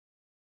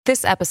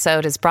This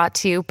episode is brought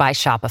to you by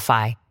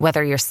Shopify.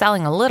 Whether you're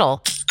selling a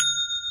little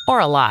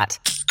or a lot,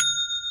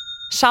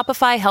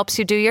 Shopify helps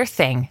you do your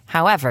thing,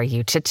 however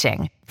you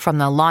cha-ching. From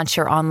the launch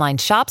your online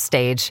shop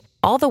stage,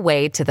 all the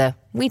way to the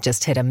we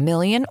just hit 1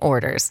 million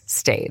orders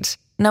stage.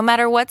 No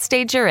matter what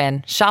stage you're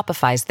in,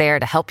 Shopify's there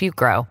to help you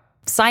grow.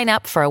 Sign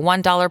up for a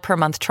 $1 per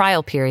month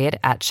trial period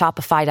at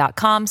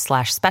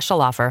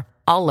shopify.com/special offer,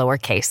 all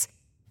lowercase.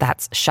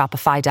 That's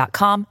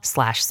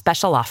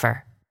shopify.com/special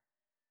offer.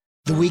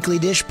 The Weekly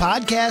Dish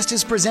podcast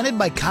is presented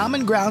by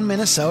Common Ground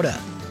Minnesota.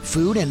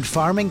 Food and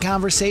farming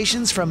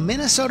conversations from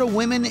Minnesota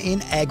women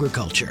in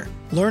agriculture.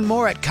 Learn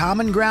more at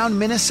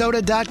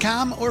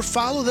commongroundminnesota.com or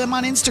follow them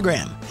on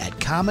Instagram at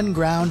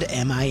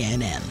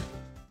commongroundminn.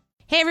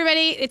 Hey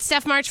everybody, it's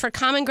Steph March for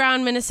Common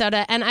Ground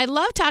Minnesota, and I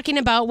love talking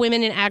about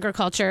women in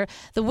agriculture.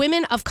 The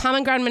women of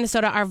Common Ground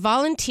Minnesota are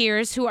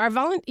volunteers who are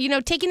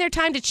taking their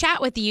time to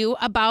chat with you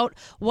about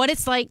what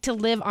it's like to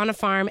live on a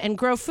farm and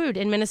grow food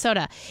in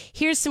Minnesota.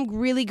 Here's some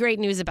really great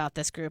news about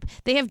this group.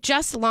 They have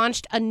just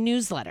launched a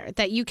newsletter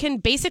that you can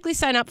basically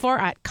sign up for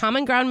at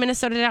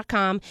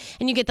commongroundminnesota.com,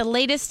 and you get the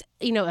latest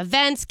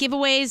events,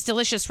 giveaways,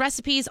 delicious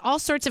recipes, all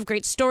sorts of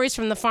great stories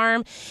from the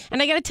farm.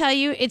 And I got to tell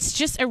you, it's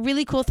just a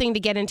really cool thing to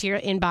get into your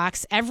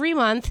inbox every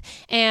month.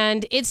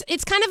 And it's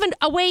kind of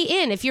a way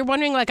in. If you're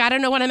wondering, I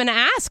don't know what I'm going to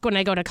ask when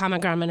I go to Common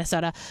Ground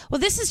Minnesota. Well,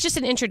 this is just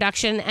an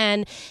introduction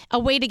and a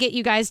way to get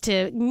you guys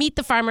to meet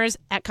the farmers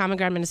at Common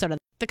Ground Minnesota.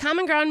 The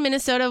Common Ground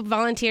Minnesota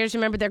volunteers,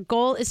 remember, their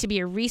goal is to be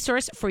a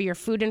resource for your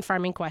food and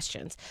farming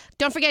questions.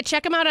 Don't forget,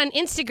 check them out on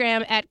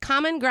Instagram at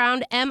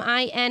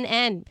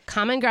commongroundminn,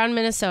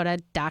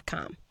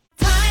 commongroundminnesota.com.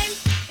 Time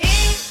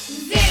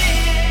is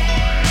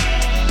there.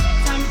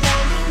 Time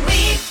for the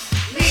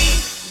Weekly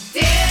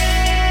Dish.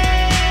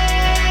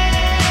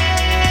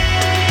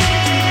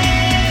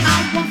 I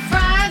want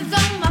fries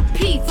on my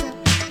pizza,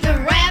 the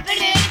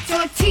rabbit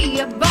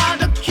tortilla,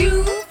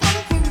 barbecue from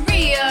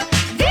Korea.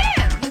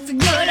 Damn, that's a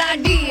good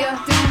idea.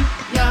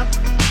 Yuck,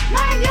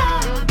 my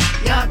yuck,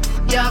 yuck,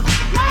 yuck,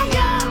 my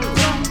yuck,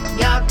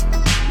 yuck,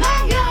 my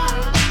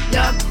yuck,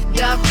 yuck,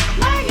 yuck,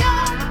 my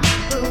yuck.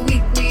 The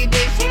Weekly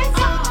Dish is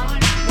on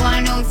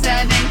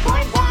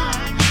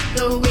 107.1.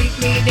 The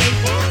Weekly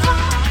Dish is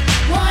on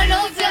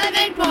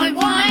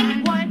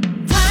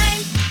 107.1. Time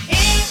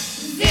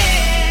is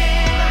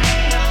there.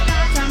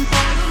 Time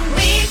for the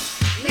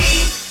Weekly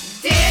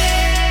Dish.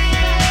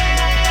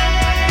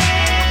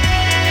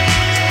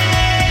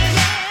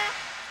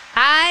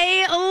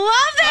 I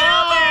love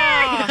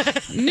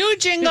that opener! New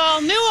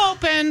jingle, new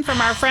open from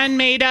our friend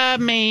Maida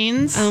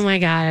Maines. Oh my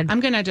God. I'm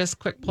going to just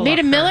quick pull Maida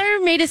up her. Miller,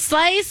 Maida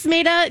Slice,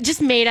 Maida. I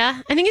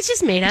think it's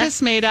just Maida.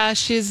 Just Maida.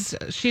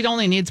 She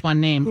only needs one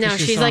name. No, 'cause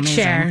she's so like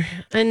amazing. Cher,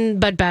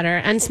 but better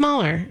and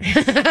smaller. She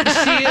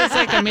is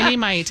like a mini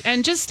mite.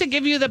 And just to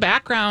give you the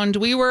background,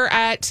 we were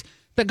at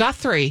the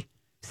Guthrie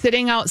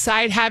sitting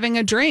outside having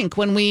a drink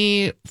when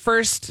she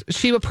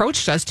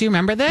approached us. Do you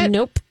remember that?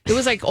 Nope. It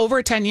was like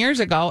over 10 years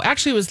ago.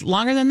 Actually, it was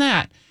longer than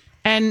that.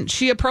 And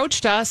she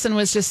approached us and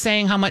was just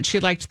saying how much she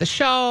liked the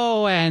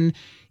show and,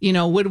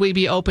 would we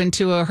be open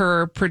to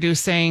her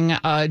producing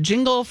a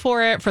jingle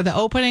for it for the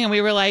opening? And we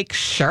were like,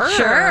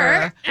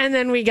 sure. And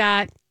then we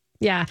got,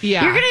 yeah.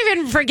 Yeah. You're going to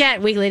even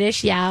forget Weekly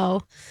Dish,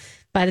 yow,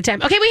 by the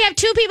time. Okay, we have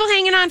two people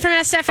hanging on from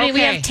us, Stephanie.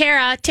 We Okay. have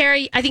Tara. Tara,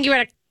 I think you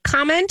had a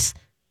comment.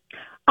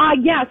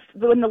 Yes,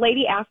 when the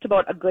lady asked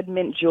about a good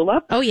mint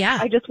julep, Oh, yeah.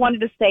 I just wanted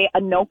to say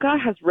Anoka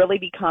has really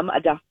become a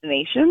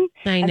destination.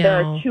 I And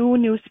there know. are two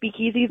new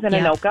speakeasies in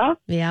Yep. Anoka,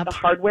 Yep. the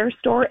hardware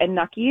store and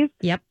Nucky's.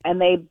 Yep.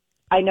 And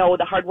I know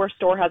the hardware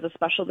store has a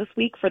special this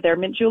week for their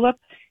mint julep,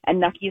 and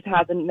Nucky's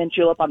has a mint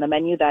julep on the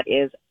menu that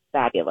is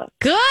fabulous.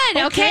 Good.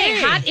 Okay. Okay.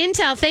 Hot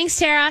intel. Thanks,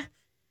 Tara.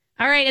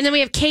 All right. And then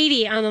we have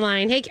Katie on the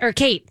line. Hey, or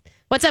Kate.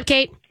 What's up,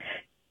 Kate?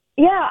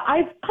 Yeah,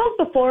 I've called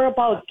before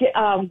about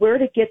where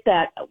to get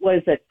that. What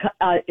is it?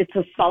 It's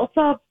a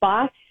salsa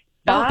boss.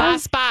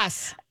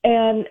 Boss.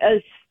 And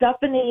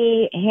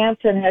Stephanie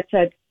Hansen had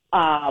said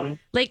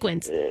Lake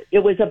Winds.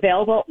 it was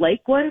available at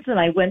Lake Winds, and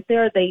I went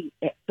there. They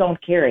don't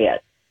carry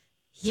it.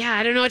 Yeah,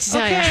 I don't know what to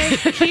tell Okay, you.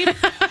 keep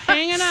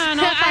hanging on.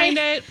 I'll find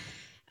it.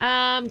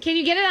 Can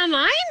you get it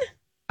online?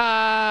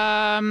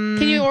 Can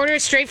Can you order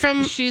it straight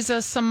from? She's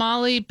a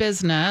Somali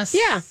business.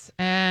 Yeah.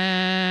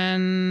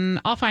 And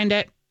I'll find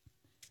it.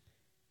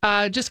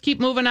 Just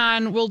keep moving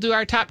on. We'll do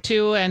our top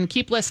two and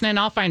keep listening.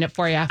 I'll find it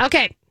for you.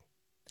 Okay.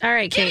 All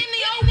right, Kate.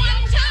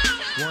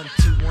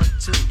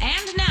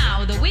 And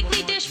now the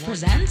Weekly Dish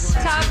presents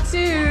Top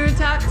two.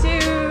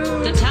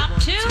 the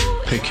top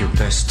two Pick your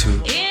best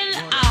two. in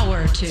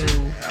our two.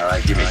 All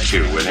right, give me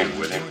two with him.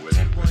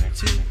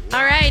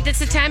 All right, that's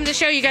the time of the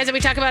show, you guys, that we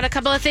talk about a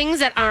couple of things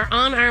that are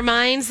on our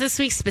minds this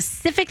week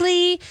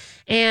specifically,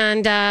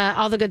 and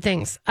all the good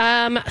things.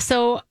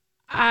 So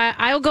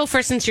I'll go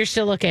first since you're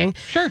still looking.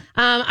 Sure.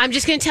 I'm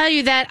just going to tell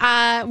you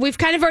that we've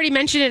kind of already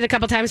mentioned it a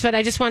couple times, but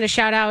I just want to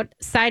shout out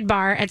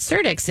Sidebar at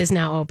Surdix is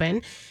now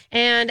open.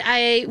 And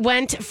I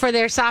went for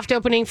their soft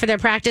opening for their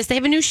practice. They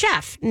have a new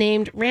chef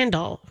named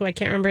Randall, who I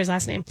can't remember his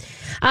last name.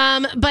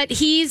 But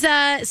he's,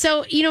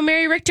 so,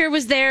 Mary Richter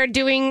was there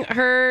doing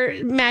her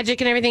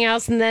magic and everything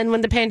else. And then when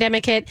the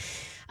pandemic hit,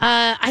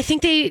 I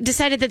think they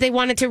decided that they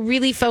wanted to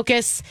really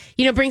focus,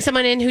 bring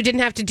someone in who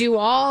didn't have to do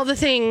all the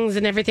things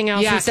and everything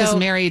else. Yeah, And so because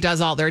Mary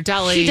does all their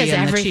deli she does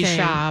and everything. the cheese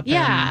shop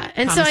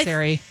and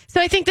commissary.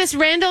 So I think this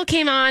Randall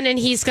came on and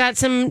he's got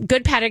some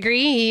good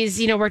pedigree.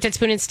 He's, worked at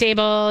Spoon and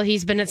Stable.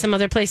 He's been at some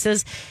other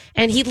places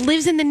and he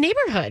lives in the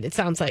neighborhood, it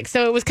sounds like.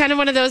 So it was kind of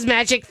one of those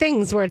magic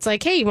things where it's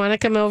like, hey, you want to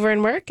come over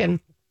and work? And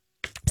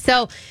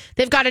so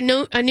they've got a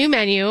new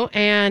menu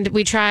and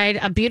we tried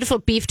a beautiful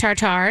beef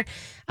tartare.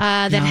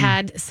 That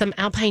had some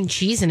Alpine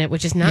cheese in it,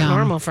 which is not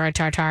normal for a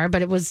tartare,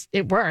 but it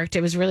worked.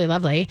 It was really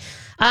lovely.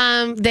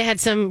 They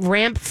had some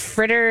ramp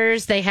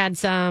fritters. They had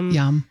some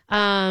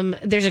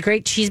there's a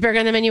great cheeseburger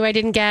on the menu I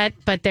didn't get,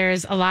 but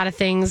there's a lot of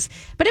things.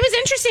 But it was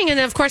interesting,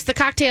 and of course the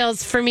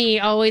cocktails for me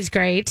always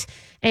great,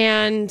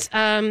 and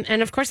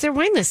of course their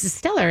wine list is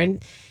stellar, and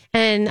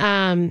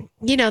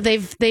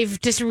they've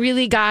just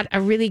really got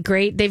a really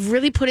great. They've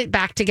really put it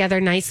back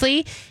together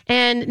nicely.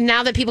 And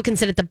now that people can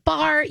sit at the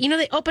bar,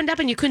 they opened up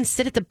and you couldn't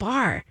sit at the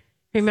bar.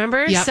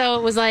 Remember? Yep. So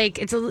it was like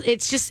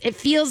it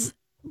feels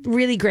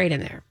really great in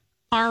there.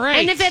 All right.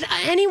 And if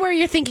anywhere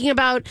you're thinking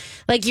about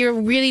like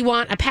you really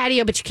want a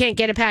patio but you can't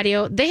get a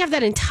patio, they have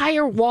that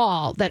entire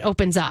wall that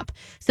opens up.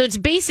 So it's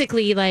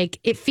basically like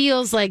it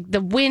feels like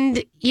the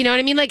wind. You know what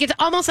I mean? Like it's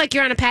almost like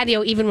you're on a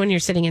patio even when you're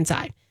sitting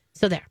inside.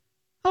 So there.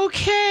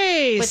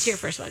 Okay. What's your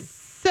first one?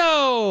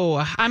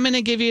 So I'm going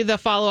to give you the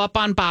follow up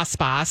on Boss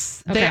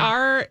Boss.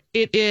 Okay.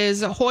 It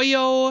is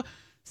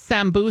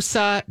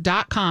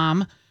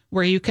hoyosambusa.com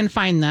where you can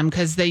find them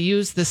because they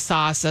use the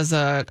sauce as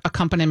a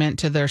accompaniment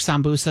to their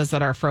sambusas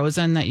that are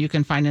frozen that you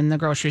can find in the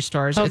grocery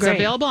stores. It's great.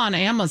 available on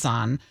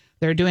Amazon.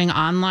 They're doing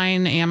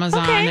online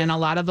Amazon and a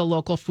lot of the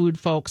local food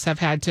folks have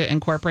had to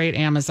incorporate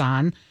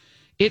Amazon.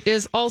 It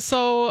is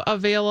also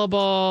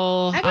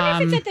available. I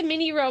wonder if it's at the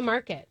Mini Row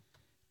Market.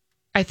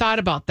 I thought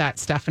about that,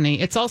 Stephanie.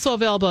 It's also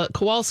available at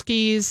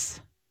Kowalski's,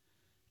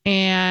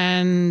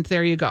 and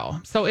there you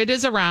go. So it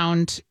is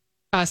around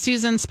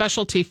Seasoned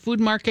Specialty Food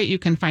Market. You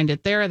can find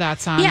it there.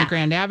 That's on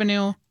Grand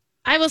Avenue.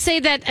 I will say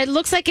that it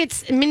looks like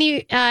it's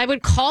mini. I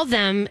would call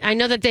them. I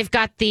know that they've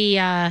got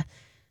the.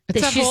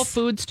 It's at Whole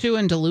Foods too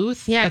in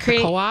Duluth. Yeah, at the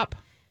co-op.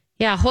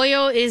 Yeah,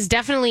 Hoyo is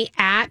definitely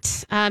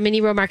at Mini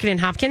Row Market in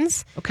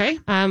Hopkins. Okay.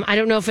 I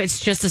don't know if it's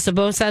just the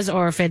samosas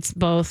or if it's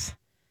both.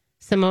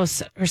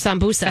 Samosa or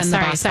sambusa.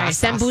 Sorry.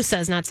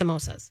 Sambusas, not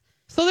samosas.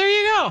 So there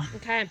you go.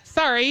 Okay.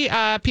 Sorry.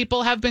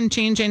 People have been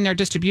changing their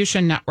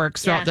distribution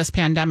networks throughout this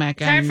pandemic.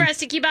 It's hard for us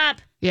to keep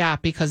up. Yeah,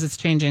 because it's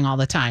changing all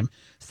the time.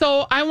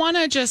 So I want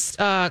to just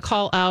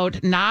call out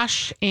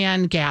Nosh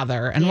and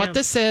Gather. And what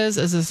this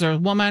is a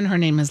woman. Her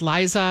name is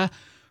Liza.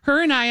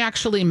 Her and I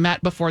actually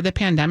met before the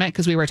pandemic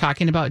because we were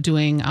talking about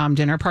doing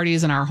dinner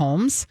parties in our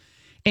homes.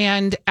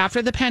 And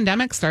after the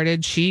pandemic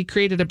started, she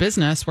created a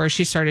business where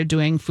she started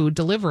doing food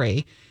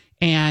delivery.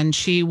 And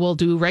she will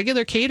do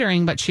regular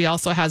catering, but she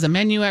also has a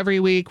menu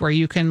every week where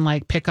you can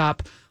like pick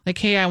up like,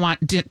 hey, I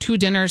want 2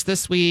 dinners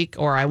this week,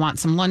 or I want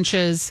some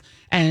lunches,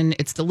 and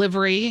it's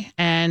delivery.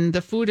 And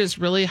the food is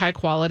really high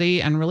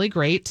quality and really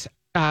great.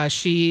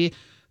 She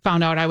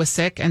found out I was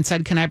sick and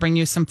said, can I bring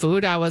you some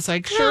food? I was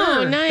like, sure,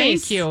 oh, nice.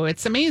 Thank you.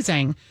 It's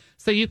amazing.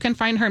 So you can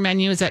find her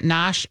menus at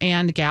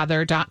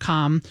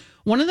noshandgather.com.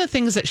 One of the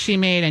things that she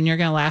made, and you're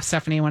going to laugh,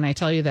 Stephanie, when I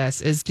tell you this,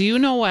 is do you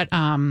know what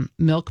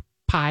milk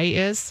pie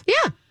is?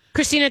 Yeah.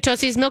 Christina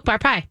Tosi's Milk Bar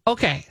Pie.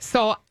 Okay,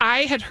 so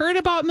I had heard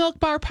about Milk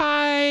Bar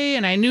Pie,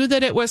 and I knew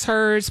that it was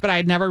hers, but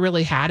I'd never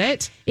really had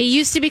it. It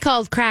used to be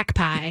called Crack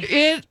Pie.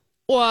 It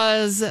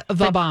was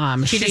the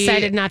bomb. She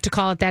decided not to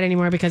call it that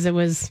anymore because it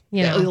was,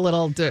 a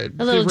little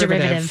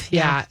derivative.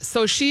 Yeah.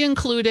 So she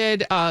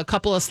included a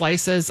couple of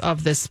slices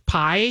of this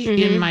pie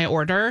in my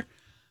order.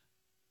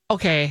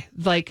 Okay,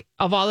 like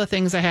of all the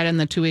things I had in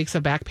the 2 weeks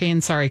of back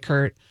pain, sorry,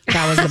 Kurt,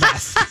 that was the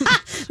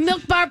best.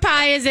 Milk Bar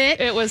Pie, is it?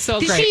 It was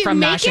so did great she from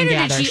make Nosh it and or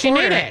Gather. Did she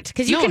order made it?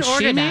 Because you can order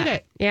she that. made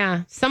it.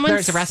 Yeah,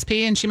 There's a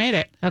recipe, and she made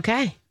it.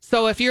 Okay.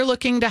 So if you're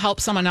looking to help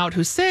someone out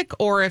who's sick,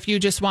 or if you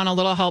just want a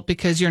little help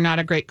because you're not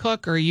a great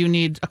cook, or you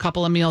need a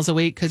couple of meals a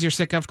week because you're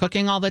sick of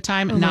cooking all the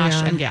time,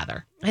 Nosh and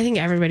Gather. I think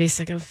everybody's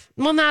sick of,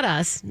 well, not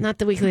us, not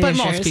the weekly but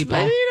dishers, most people.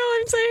 But you know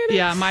what I'm saying?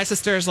 Yeah, my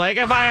sister's like,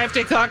 if I have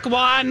to cook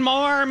one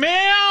more meal.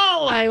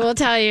 I will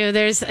tell you,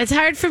 it's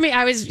hard for me.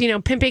 I was,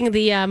 pimping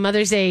the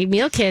Mother's Day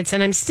meal kits,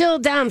 and I'm still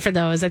down for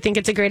those. I think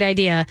it's a great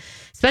idea,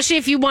 especially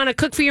if you want to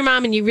cook for your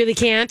mom and you really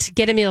can't,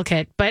 get a meal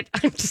kit. But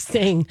I'm just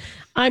saying,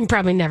 I'm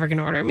probably never going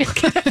to order a meal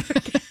kit.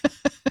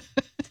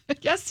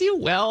 Yes, you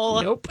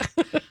will. Nope.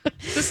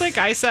 Just like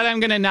I said, I'm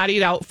going to not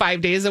eat out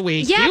 5 days a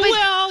week. Yeah, you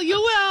will.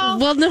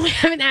 Well, no, I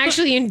haven't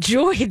actually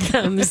enjoyed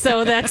them,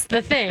 so that's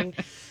the thing.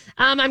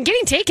 I'm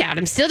getting takeout.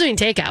 I'm still doing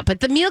takeout. But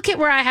the meal kit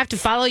where I have to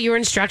follow your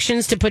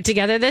instructions to put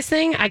together this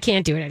thing, I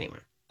can't do it anymore.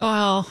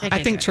 Well,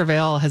 I think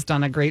Travail has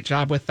done a great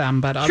job with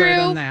them, but other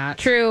than that.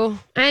 True.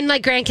 And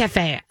like Grand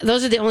Cafe.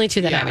 Those are the only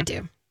two that I would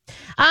do.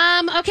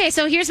 Okay,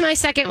 so here's my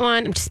second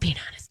one. I'm just being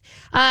honest.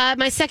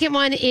 My second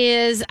one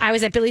is I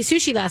was at Billy's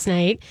Sushi last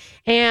night.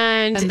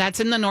 And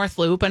that's in the North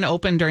Loop and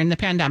open during the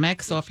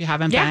pandemic. So if you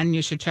haven't been,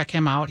 you should check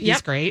him out.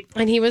 He's great.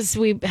 And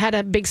we had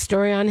a big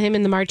story on him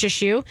in the March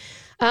issue.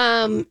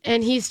 And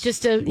he's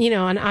just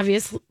an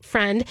obvious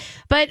friend.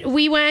 But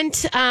we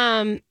went,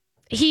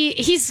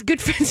 he's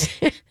good friends.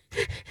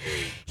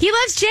 He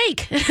loves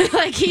Jake.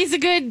 Like, he's a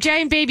good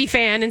Giant Baby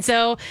fan. And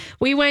so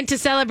we went to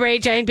celebrate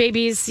Giant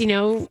Baby's,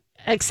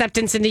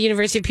 acceptance into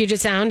University of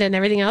Puget Sound and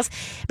everything else.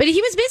 But he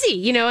was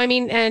busy,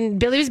 and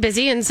Billy was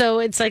busy. And so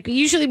it's like,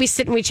 usually we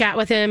sit and we chat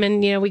with him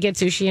and, we get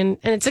sushi and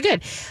it's a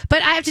good.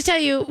 But I have to tell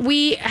you,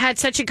 we had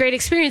such a great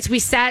experience. We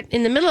sat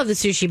in the middle of the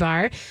sushi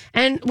bar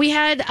and we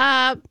had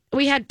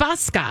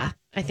Baska.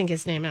 I think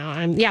his name now.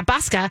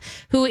 Baska,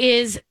 who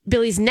is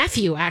Billy's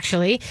nephew,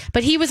 actually.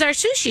 But he was our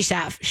sushi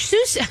chef.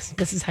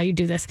 This is how you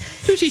do this.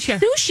 Sushi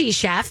chef. Sushi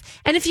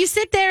chef. And if you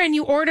sit there and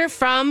you order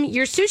from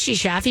your sushi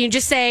chef, you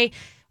just say,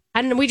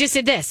 and we just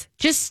did this.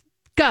 Just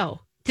go.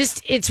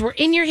 We're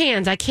in your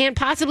hands. I can't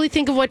possibly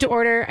think of what to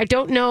order. I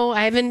don't know.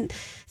 I haven't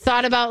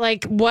thought about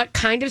like what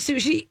kind of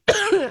sushi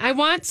I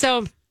want.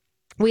 So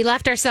we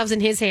left ourselves in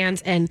his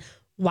hands and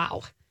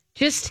wow.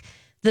 Just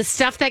the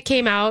stuff that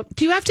came out.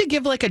 Do you have to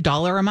give like a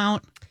dollar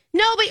amount?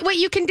 No, but what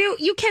you can do,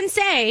 you can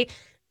say,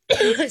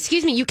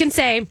 excuse me, you can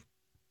say,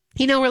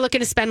 we're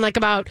looking to spend like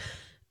about,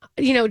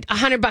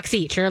 $100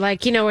 each, or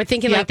like, we're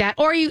thinking like that.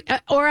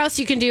 Or else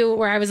you can do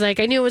where I was like,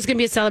 I knew it was going to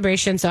be a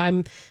celebration, so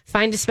I'm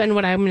fine to spend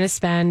what I'm going to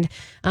spend.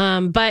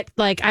 But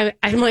like,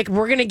 I'm like,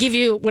 we're going to give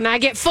you, when I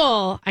get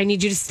full, I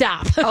need you to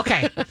stop.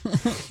 Okay.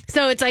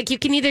 So it's like, you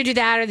can either do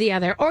that or the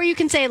other. Or you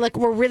can say, like,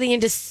 we're really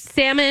into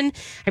salmon.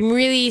 I'm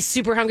really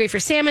super hungry for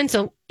salmon,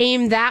 so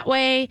aim that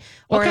way.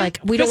 Or like,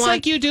 we don't want...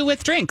 like you do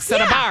with drinks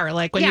at a bar.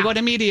 Like when you go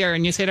to Meteor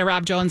and you say to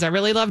Rob Jones, I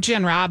really love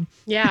gin, Rob.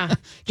 Yeah.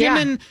 Gin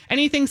and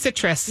anything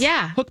citrus.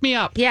 Yeah. Hook me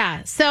up.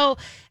 Yeah. So...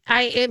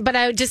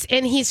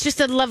 and he's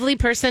just a lovely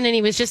person, and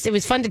it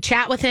was fun to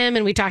chat with him,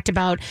 and we talked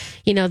about,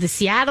 the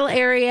Seattle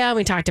area, and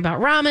we talked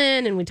about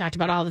ramen, and we talked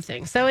about all the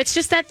things. So it's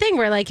just that thing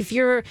where, like, if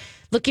you're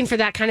looking for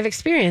that kind of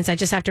experience, I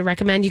just have to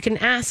recommend you can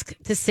ask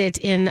to sit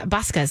in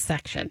Baska's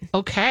section.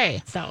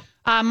 Okay. So...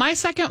 my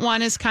second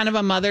one is kind of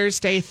a Mother's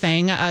Day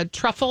thing.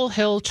 Truffle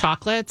Hill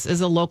Chocolates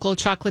is a local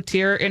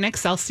chocolatier in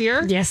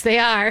Excelsior. Yes, they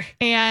are.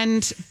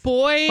 And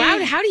boy...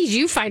 Wow, how did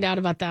you find out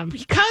about them?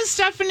 Because,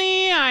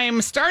 Stephanie,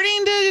 I'm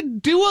starting to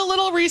do a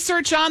little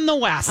research on the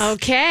West.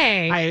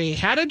 Okay. I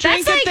had a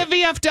drink at the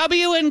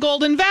VFW in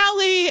Golden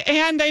Valley,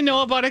 and I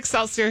know about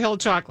Excelsior Hill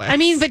Chocolates. I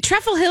mean, but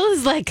Truffle Hill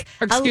is like...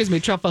 Truffle Hill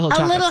Chocolates.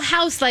 A little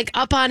house like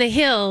up on a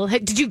hill.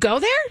 Did you go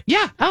there?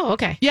 Yeah. Oh,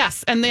 okay.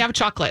 Yes, and they have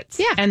chocolates.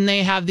 Yeah. And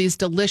they have these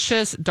delicious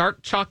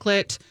dark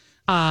chocolate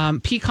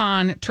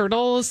pecan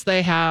turtles.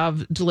 They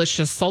have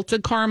delicious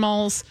salted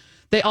caramels.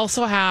 They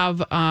also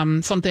have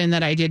something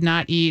that I did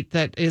not eat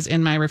that is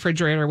in my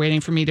refrigerator waiting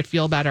for me to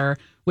feel better,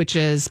 which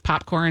is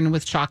popcorn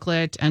with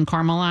chocolate and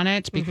caramel on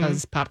it,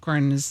 because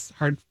popcorn is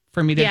hard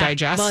for me to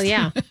digest. Well,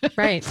 yeah,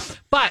 right.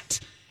 But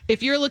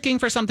if you're looking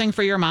for something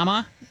for your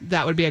mama,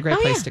 that would be a great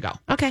place to go.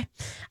 Okay.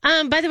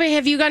 By the way,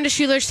 have you gone to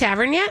Schuler's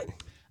Tavern yet?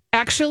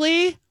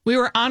 Actually, we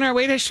were on our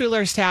way to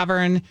Schuler's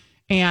Tavern,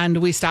 and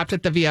we stopped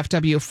at the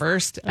VFW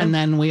first, and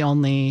then we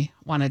only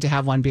wanted to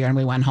have one beer, and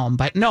we went home.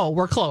 But no,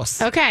 we're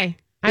close. Okay.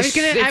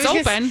 It's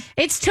open.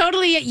 It's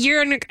totally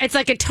it's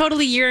like a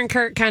totally Urine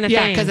Kurt kind of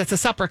thing. Yeah, because it's a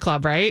supper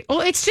club, right?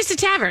 Well, it's just a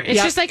tavern.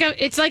 It's just like a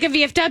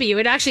VFW.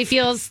 It actually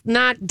feels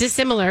not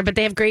dissimilar, but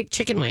they have great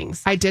chicken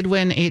wings. I did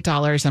win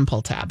 $8 in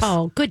pull tabs.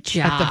 Oh, good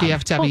job. At the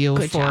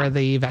VFW for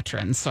the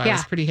veterans. So I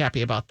was pretty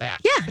happy about that.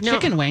 Yeah.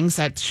 Chicken wings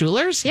at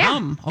Schuler's? Yeah.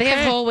 Yum. Okay. They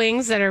have whole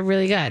wings that are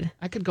really good.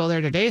 I could go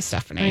there today,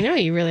 Stephanie. I know,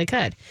 you really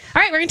could. All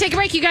right, we're going to take a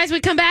break. You guys, we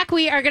come back.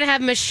 We are going to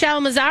have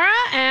Michelle Mazzara,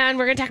 and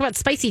we're going to talk about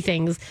spicy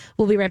things.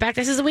 We'll be right back.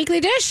 This is a Weekly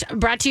Dish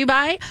brought to you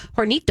by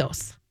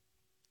Hornitos.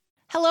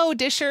 Hello,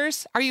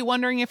 Dishers. Are you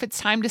wondering if it's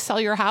time to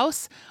sell your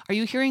house? Are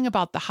you hearing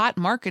about the hot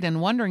market and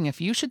wondering if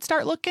you should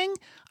start looking?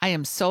 I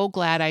am so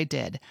glad I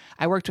did.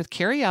 I worked with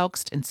Carrie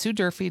Elkst and Sue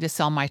Durfee to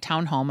sell my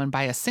townhome and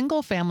buy a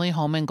single-family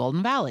home in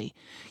Golden Valley.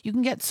 You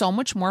can get so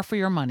much more for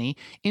your money.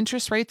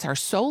 Interest rates are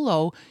so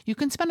low, you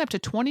can spend up to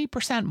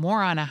 20%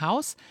 more on a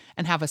house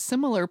and have a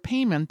similar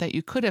payment that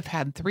you could have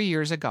had 3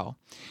 years ago.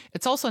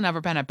 It's also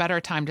never been a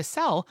better time to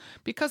sell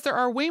because there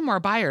are way more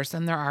buyers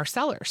than there are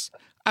sellers.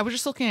 I was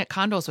just looking at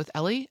condos with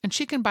Ellie, and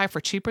she can buy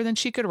for cheaper than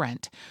she could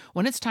rent.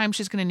 When it's time,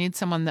 she's going to need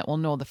someone that will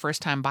know the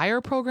first-time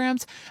buyer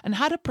programs and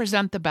how to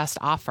present the best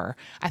offer.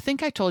 I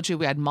think I told you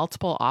we had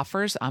multiple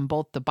offers on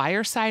both the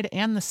buyer side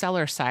and the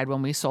seller side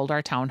when we sold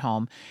our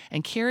townhome,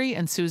 and Carrie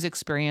and Sue's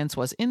experience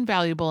was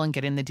invaluable in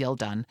getting the deal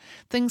done.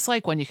 Things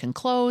like when you can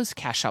close,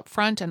 cash up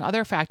front, and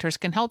other factors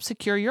can help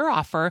secure your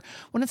offer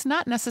when it's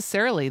not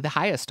necessarily the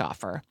highest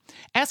offer.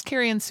 Ask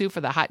Carrie and Sue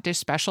for the hot dish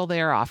special they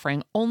are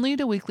offering only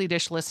to Weekly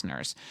Dish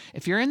listeners.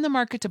 If you're in the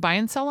market to buy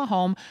and sell a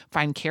home,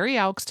 find Carrie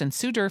Augst and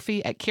Sue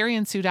Durfee at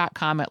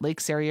carrieandsue.com at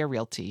Lakes Area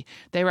Realty.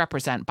 They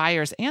represent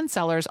buyers and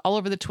sellers all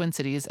over the Twin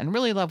Cities and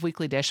really love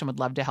Weekly Dish and would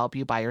love to help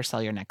you buy or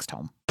sell your next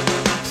home.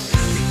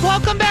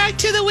 Welcome back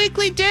to the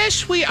Weekly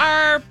Dish. We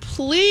are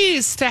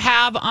pleased to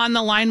have on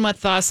the line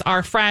with us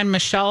our friend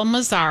Michelle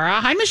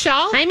Mazzara. Hi,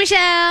 Michelle. Hi,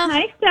 Michelle.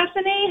 Hi,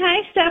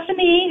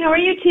 Stephanie. How are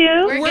you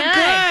two? We're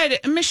good.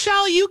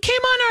 Michelle, you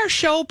came on our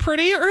show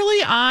pretty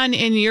early on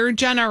in your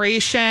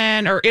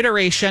generation or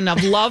iteration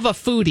of Love a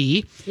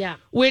Foodie. Yeah.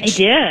 Which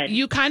I did.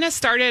 you kind of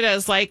started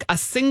as like a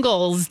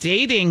singles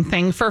dating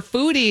thing for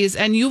foodies,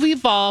 and you've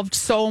evolved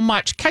so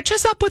much. Catch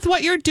us up with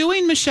what you're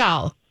doing,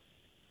 Michelle.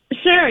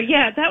 Sure,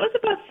 yeah. That was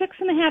about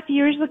 6.5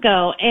 years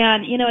ago.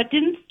 And, it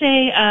didn't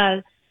stay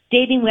a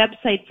dating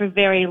website for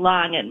very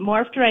long. It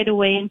morphed right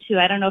away into,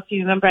 I don't know if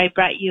you remember, I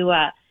brought you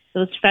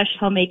those fresh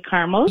homemade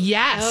caramels.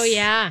 Yes. Oh,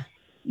 yeah.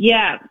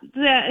 Yeah.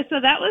 So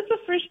that was the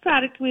first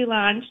product we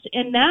launched.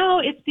 And now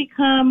it's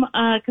become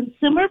a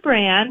consumer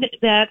brand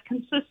that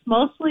consists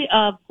mostly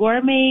of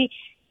gourmet,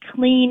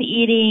 clean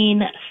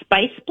eating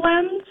spice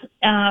blends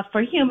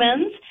for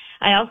humans.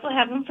 I also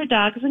have them for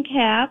dogs and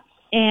cats.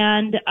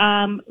 And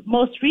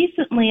most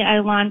recently, I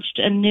launched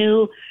a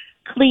new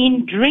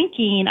clean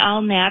drinking,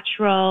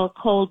 all-natural,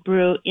 cold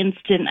brew,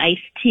 instant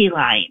iced tea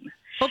line.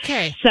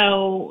 Okay.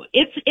 So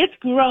it's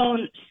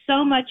grown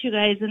so much, you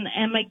guys.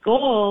 And my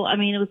goal,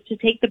 it was to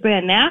take the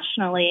brand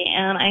nationally.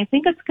 And I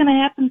think it's going to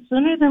happen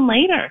sooner than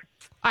later.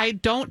 I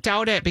don't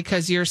doubt it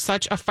because you're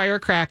such a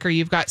firecracker.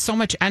 You've got so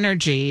much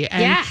energy.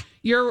 And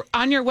you're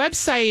on your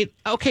website.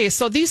 Okay,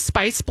 so these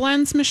spice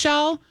blends,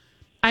 Michelle,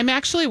 I'm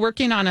actually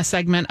working on a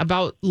segment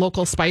about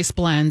local spice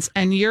blends,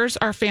 and yours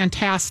are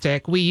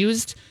fantastic. We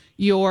used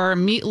your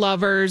Meat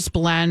Lovers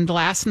blend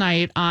last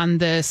night on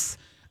this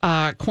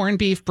corned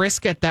beef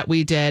brisket that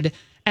we did.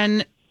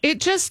 And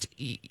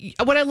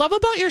what I love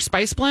about your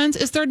spice blends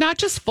is they're not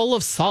just full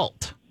of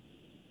salt.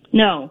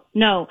 No.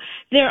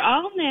 They're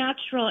all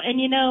natural.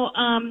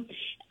 And,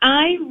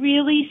 I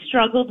really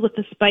struggled with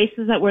the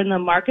spices that were in the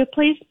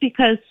marketplace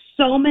because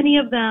so many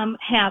of them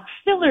have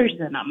fillers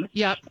in them.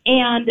 Yep.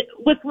 And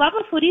with Love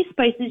a Foodie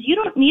spices, you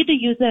don't need to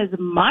use as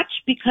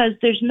much because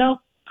there's no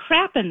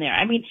crap in there.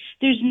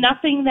 There's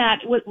nothing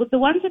that, with the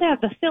ones that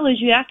have the fillers,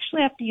 you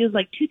actually have to use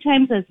like 2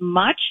 times as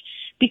much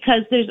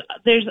because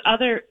there's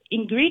other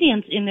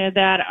ingredients in there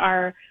that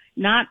are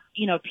not,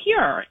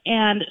 pure.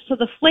 And so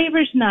the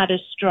flavor's not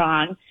as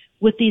strong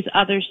with these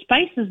other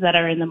spices that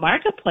are in the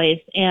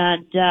marketplace.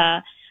 And,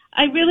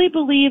 I really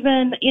believe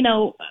in,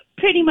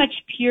 pretty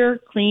much pure,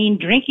 clean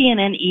drinking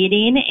and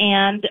eating.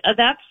 And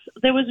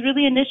there was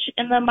really a niche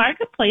in the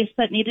marketplace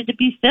that needed to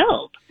be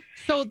filled.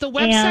 So the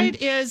website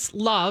is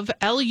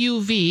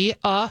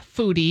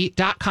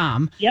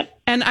loveafoodie.com. Yep.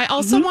 And I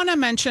also want to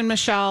mention,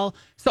 Michelle,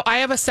 so I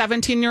have a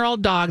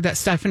 17-year-old dog that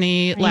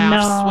Stephanie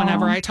laughs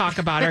whenever I talk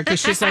about her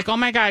because she's like, oh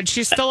my God,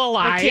 she's still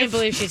alive. I can't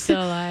believe she's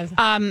still alive.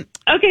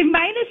 Okay,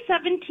 mine is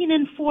 17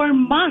 and 4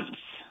 months.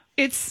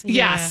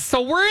 Yes.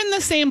 So we're in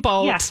the same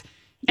boat. Yeah.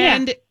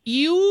 And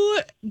you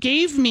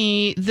gave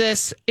me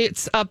this,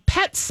 it's a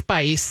pet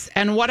spice.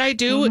 And what I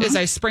do is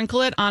I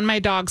sprinkle it on my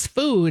dog's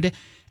food.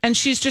 And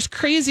she's just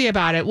crazy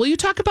about it. Will you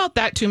talk about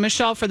that too,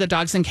 Michelle, for the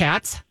dogs and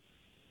cats?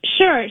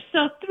 Sure.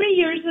 So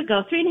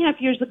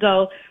 3.5 years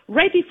ago,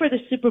 right before the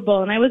Super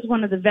Bowl, and I was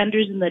one of the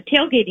vendors in the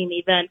tailgating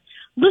event,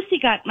 Lucy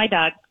got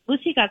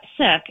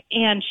sick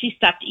and she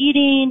stopped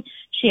eating.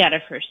 She had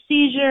her first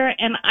seizure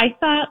and I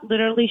thought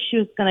literally she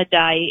was going to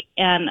die.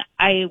 And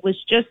I was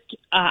just,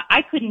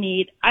 I couldn't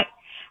eat. I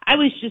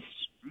was just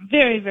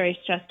very, very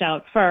stressed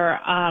out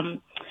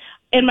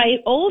and my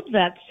old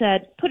vet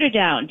said, put her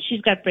down.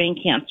 She's got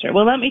brain cancer.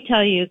 Well, let me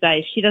tell you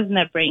guys, she doesn't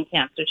have brain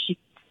cancer.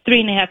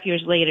 3.5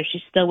 years later,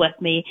 she's still with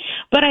me.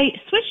 But I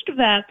switched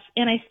vets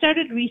and I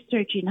started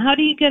researching how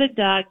do you get a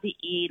dog to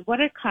eat? What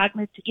are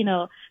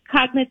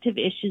cognitive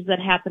issues that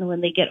happen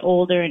when they get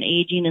older and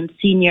aging and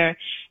senior?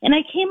 And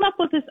I came up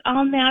with this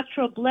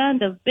all-natural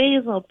blend of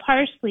basil,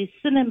 parsley,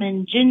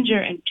 cinnamon, ginger,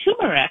 and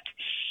turmeric.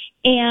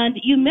 And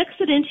you mix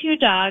it into your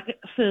dog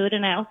food,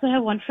 and I also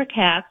have one for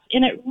cats,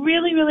 and it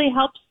really, really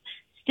helps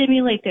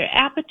stimulate their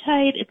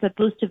appetite. It's a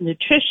boost of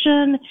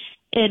nutrition.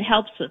 It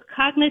helps with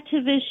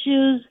cognitive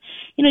issues.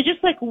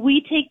 Just like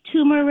we take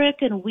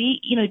turmeric and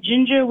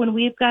ginger when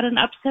we've got an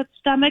upset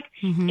stomach,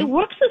 it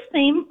works the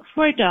same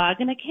for a dog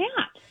and a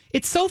cat.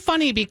 It's so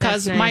funny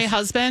because my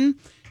husband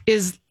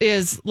is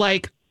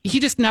like he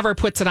just never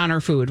puts it on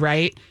her food,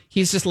 right?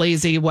 He's just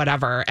lazy,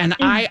 whatever. And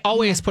I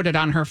always put it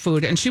on her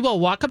food, and she will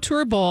walk up to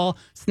her bowl,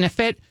 sniff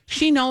it.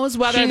 She knows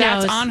whether She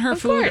that's knows. on her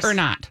Of food course. or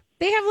not.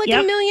 They have like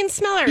a million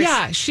smellers.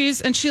 Yeah,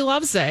 she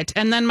loves it.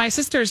 And then my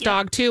sister's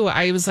dog too.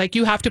 I was like,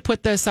 you have to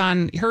put this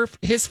on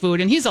his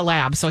food, and he's a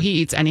lab, so he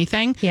eats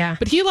anything. Yeah,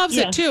 but he loves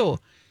it too.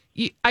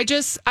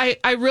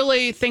 I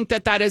really think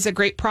that is a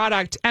great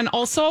product. And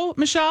also,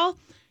 Michelle,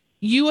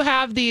 you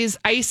have these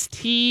iced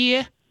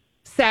tea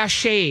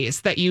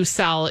sachets that you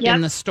sell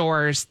in the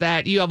stores.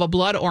 That you have a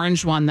blood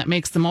orange one that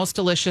makes the most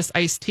delicious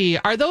iced tea.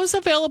 Are those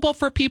available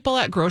for people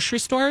at grocery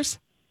stores?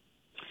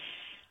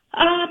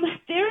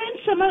 They're in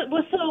some of,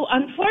 well, so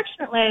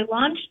unfortunately I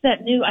launched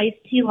that new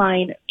iced tea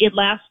line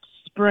last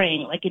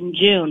spring, like in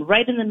June,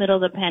 right in the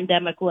middle of the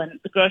pandemic when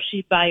the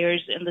grocery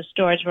buyers in the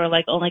stores were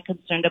like only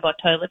concerned about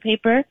toilet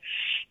paper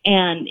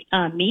and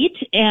meat.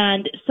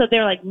 And so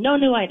they're like, no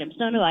new items,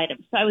 no new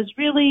items. So I was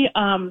really,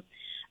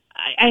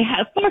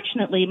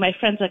 fortunately, my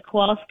friends at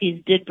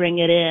Kowalski's did bring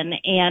it in,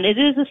 and it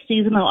is a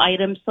seasonal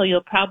item, so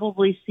you'll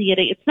probably see it.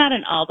 It's not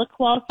in all the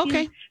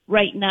Kowalski's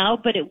right now,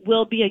 but it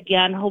will be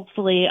again,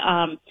 hopefully,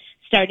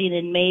 starting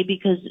in May,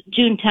 because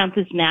June 10th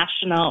is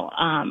National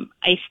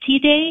Iced Tea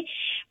Day.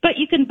 But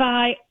you can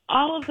buy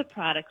all of the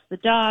products, the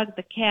dog,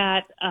 the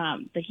cat,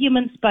 the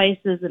human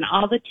spices, and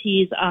all the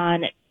teas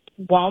on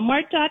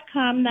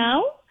Walmart.com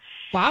now.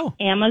 Wow.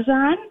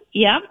 Amazon,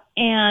 yep,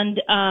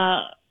 and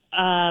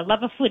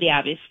Love a Foodie,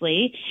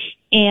 obviously.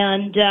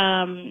 And,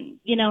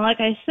 like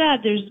I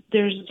said,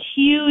 there's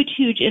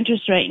huge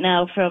interest right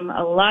now from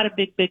a lot of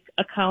big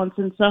accounts.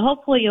 And so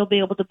hopefully you'll be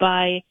able to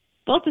buy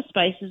both the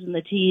spices and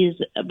the teas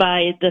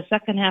by the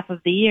second half of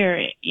the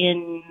year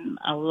in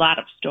a lot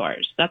of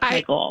stores. That's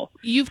my goal.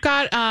 You've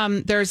got,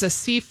 there's a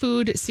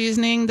seafood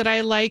seasoning that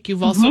I like.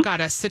 You've also got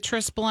a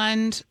citrus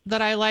blend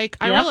that I like.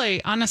 I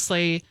really,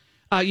 honestly,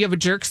 you have a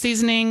jerk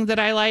seasoning that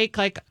I like.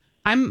 Like,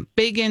 I'm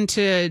big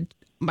into...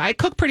 I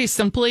cook pretty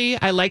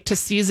simply. I like to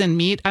season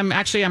meat. I'm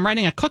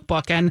writing a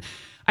cookbook, and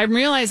I'm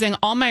realizing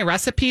all my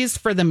recipes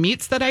for the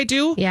meats that I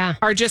do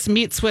are just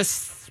meats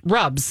with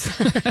rubs.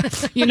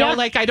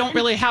 Like I don't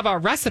really have a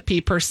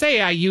recipe per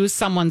se. I use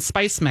someone's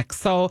spice mix.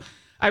 So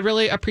I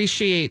really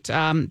appreciate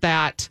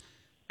that.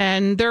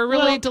 And they're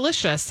really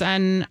delicious.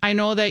 And I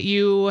know that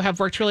you have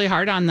worked really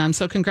hard on them.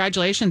 So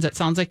congratulations. It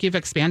sounds like you've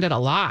expanded a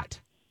lot.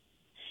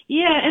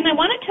 Yeah, and I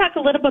want to talk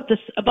a little about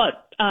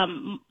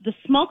the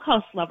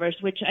Smokehouse Lovers,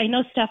 which I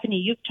know, Stephanie,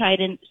 you've tried.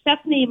 And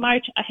Stephanie,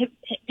 March,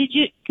 did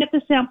you get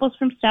the samples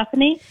from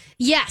Stephanie?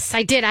 Yes,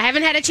 I did. I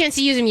haven't had a chance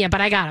to use them yet,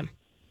 but I got them.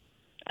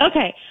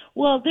 Okay.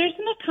 Well, there's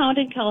an account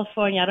in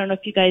California. I don't know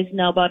if you guys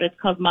know about it. It's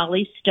called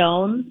Molly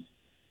Stones.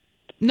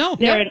 No.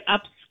 They're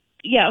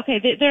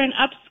They're an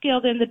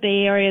upscale in the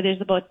Bay Area.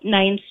 There's about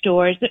 9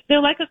 stores.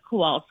 They're like a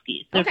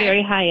Kowalski's. They're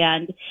very high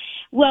end.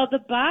 Well, the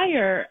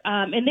buyer,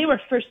 and they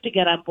were first to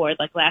get on board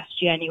like last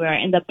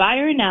January, and the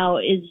buyer now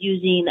is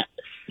using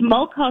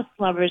Smokehouse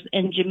Lovers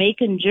and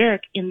Jamaican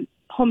Jerk in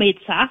homemade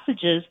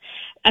sausages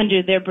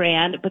under their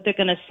brand, but they're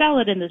going to sell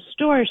it in the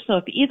store. So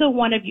if either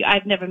one of you,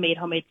 I've never made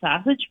homemade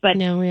sausage, but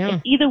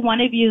if either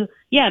one of you,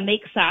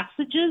 make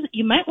sausages,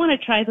 you might want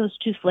to try those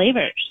 2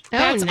 flavors.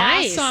 That's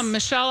awesome.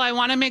 Michelle, I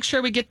want to make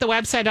sure we get the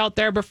website out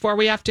there before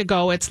we have to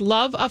go. It's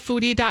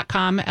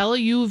loveafoodie.com,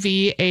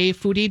 LUVA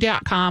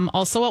foodie.com,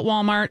 also at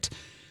Walmart.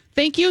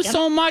 Thank you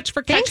so much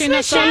for catching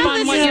us up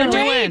on what you're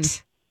doing.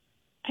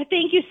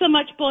 Thank you so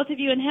much, both of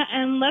you,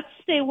 and let's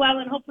stay well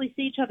and hopefully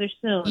see each other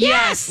soon.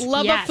 Yes,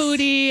 love a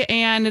foodie,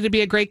 and it'd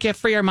be a great gift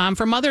for your mom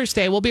for Mother's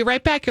Day. We'll be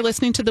right back. You're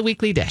listening to The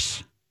Weekly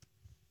Dish.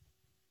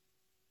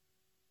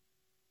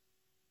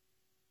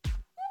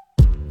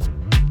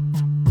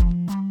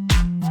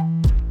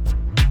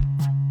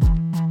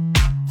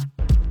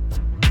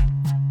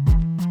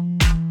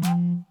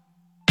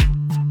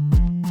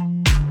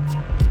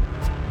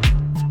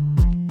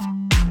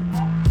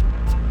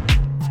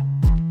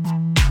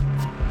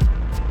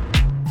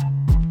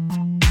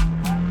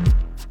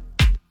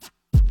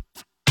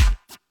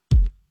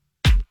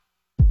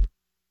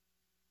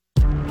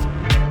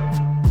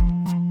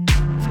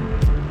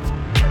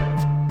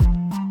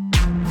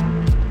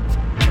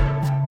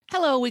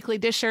 Hello, Weekly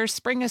Dishers.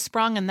 Spring has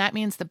sprung, and that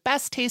means the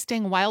best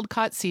tasting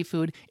wild-caught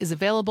seafood is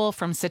available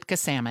from Sitka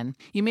Salmon.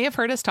 You may have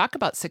heard us talk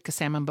about Sitka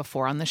Salmon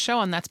before on the show,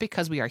 and that's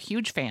because we are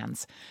huge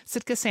fans.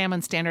 Sitka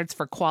Salmon standards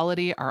for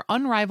quality are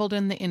unrivaled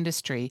in the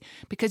industry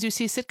because you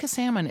see, Sitka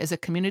Salmon is a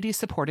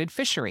community-supported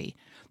fishery.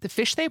 The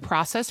fish they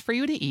process for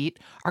you to eat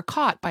are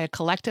caught by a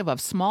collective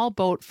of small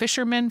boat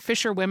fishermen,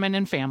 fisherwomen,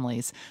 and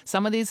families.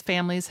 Some of these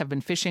families have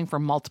been fishing for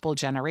multiple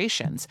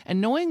generations,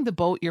 and knowing the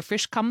boat your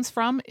fish comes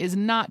from is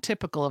not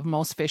typical of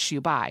most fish fish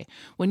you buy.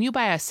 When you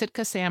buy a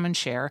Sitka salmon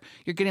share,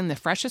 you're getting the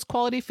freshest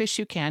quality fish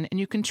you can, and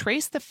you can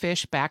trace the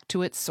fish back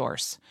to its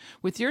source.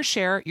 With your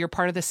share, you're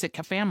part of the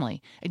Sitka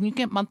family, and you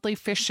get monthly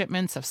fish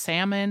shipments of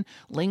salmon,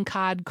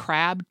 lingcod,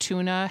 crab,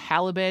 tuna,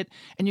 halibut,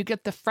 and you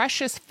get the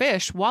freshest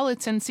fish while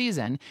it's in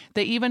season.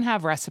 They even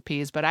have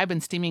recipes, but I've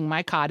been steaming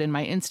my cod in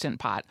my Instant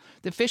Pot.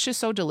 The fish is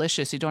so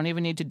delicious, you don't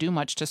even need to do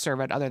much to serve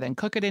it other than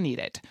cook it and eat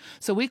it.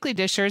 So Weekly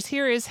Dishers,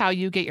 here is how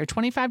you get your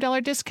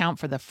 $25 discount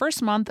for the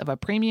first month of a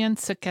premium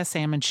Sitka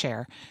salmon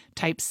share.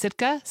 Type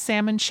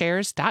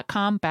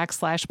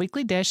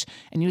sitkasalmonshares.com/weekly dish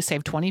and you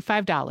save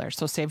 $25.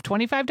 So save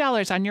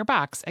 $25 on your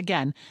box.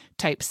 Again,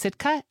 type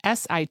Sitka,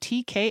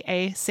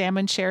 SITKA,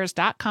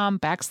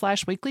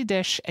 salmonshares.com/weekly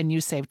dish and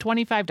you save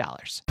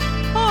 $25.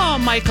 Oh,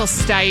 Michael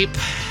Stipe.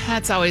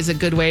 That's always a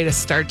good way to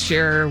start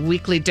your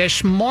Weekly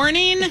Dish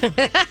morning.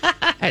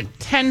 At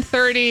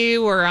 10:30,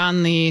 we're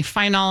on the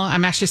final.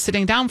 I'm actually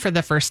sitting down for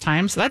the first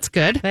time, so that's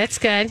good. That's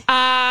good.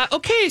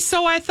 Okay,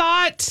 so I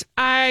thought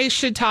I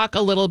should talk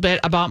a little bit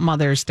about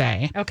Mother's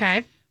Day.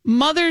 Okay.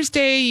 Mother's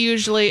Day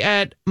usually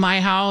at my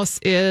house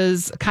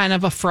is kind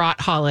of a fraught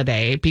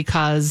holiday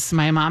because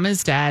my mom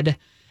is dead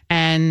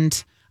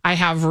and I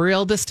have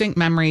real distinct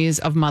memories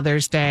of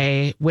Mother's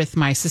Day with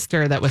my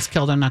sister that was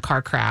killed in a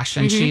car crash,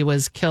 and she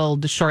was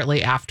killed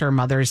shortly after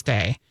Mother's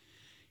Day.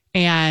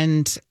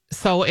 And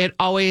so it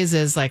always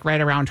is like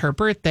right around her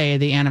birthday,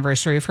 the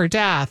anniversary of her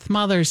death,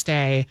 Mother's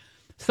Day.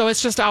 So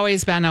it's just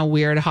always been a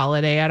weird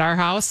holiday at our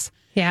house.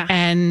 Yeah.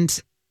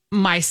 And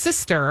my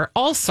sister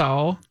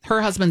also,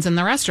 her husband's in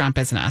the restaurant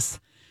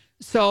business.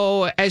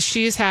 So as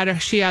she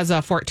has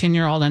a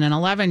 14-year-old and an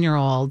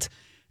 11-year-old.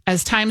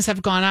 As times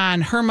have gone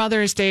on, her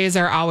Mother's Days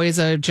are always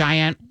a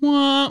giant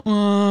wah,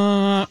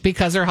 wah,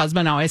 because her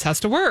husband always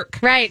has to work.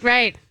 Right,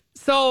 right.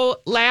 So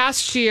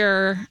last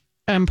year,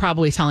 I'm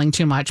probably telling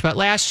too much, but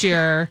last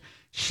year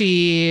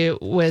she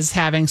was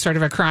having sort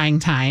of a crying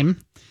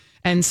time.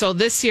 And so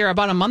this year,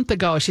 about a month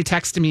ago, she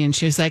texted me and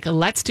she was like,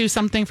 let's do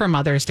something for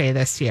Mother's Day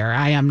this year.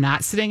 I am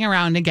not sitting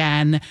around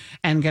again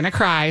and going to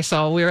cry.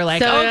 So we were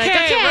like,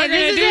 okay, we're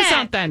going to do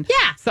something.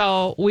 Yeah.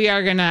 So we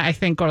are going to, I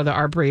think, go to the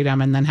Arboretum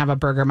and then have a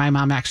burger. My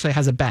mom actually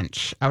has a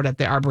bench out at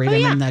the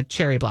Arboretum in the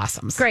cherry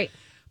blossoms. Great.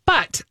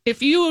 But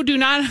if you do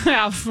not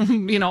have,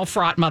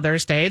 fraught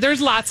Mother's Day,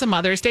 there's lots of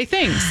Mother's Day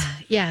things.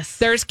 Yes.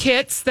 There's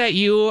kits that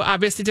you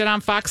obviously did on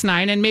Fox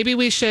 9, and maybe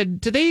we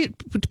should, do they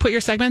put your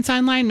segments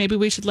online? Maybe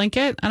we should link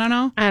it? I don't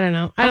know. I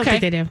don't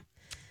think they do.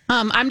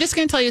 I'm just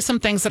going to tell you some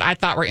things that I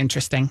thought were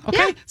interesting. Okay.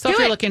 Yeah, so if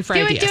you're looking for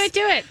ideas.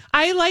 Do it.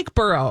 I like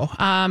Burrow.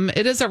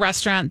 It is a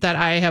restaurant that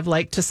I have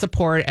liked to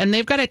support, and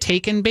they've got a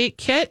take and bake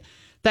kit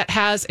that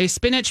has a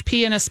spinach,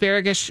 pea, and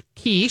asparagus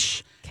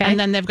quiche. Okay. And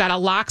then they've got a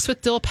lox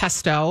with dill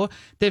pesto.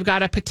 They've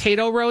got a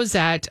potato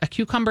rosette, a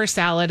cucumber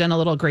salad, and a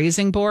little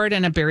grazing board,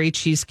 and a berry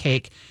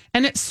cheesecake.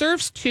 And it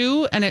serves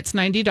two, and it's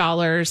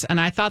 $90. And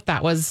I thought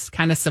that was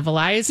kind of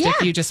civilized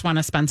if you just want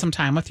to spend some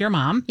time with your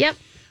mom. Yep.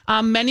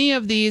 Many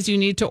of these you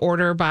need to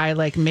order by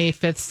like May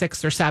 5th,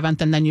 6th, or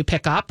 7th, and then you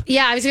pick up.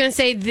 Yeah, I was going to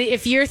say,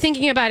 if you're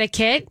thinking about a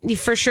kit,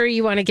 for sure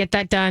you want to get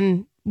that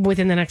done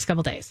within the next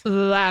couple days.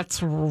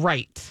 That's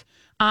right.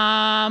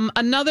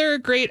 Another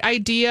great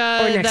idea.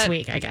 Or next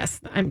week, I guess.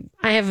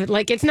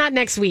 It's not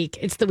next week.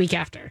 It's the week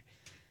after.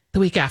 The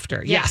week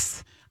after,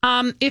 yes.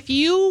 If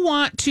you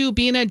want to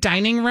be in a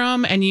dining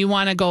room and you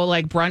want to go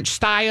like brunch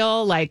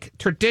style, like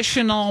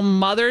traditional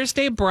Mother's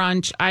Day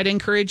brunch, I'd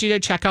encourage you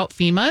to check out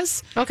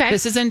FEMA's. Okay.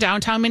 This is in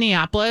downtown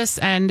Minneapolis,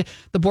 and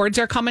the boards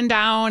are coming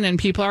down and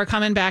people are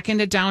coming back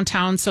into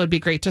downtown. So it'd be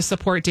great to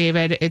support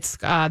David. It's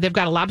they've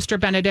got a lobster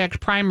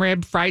Benedict, prime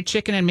rib, fried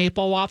chicken, and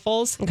maple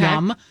waffles. Okay.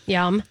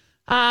 Yum.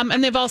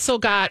 And they've also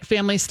got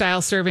family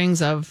style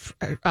servings of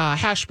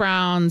hash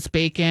browns,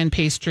 bacon,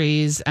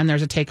 pastries, and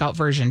there's a takeout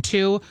version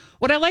too.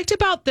 What I liked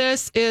about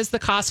this is the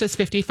cost is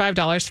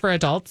 $55 for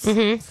adults.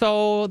 Mm-hmm.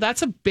 So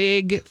that's a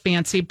big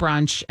fancy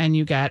brunch, and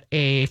you get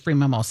a free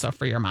mimosa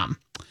for your mom.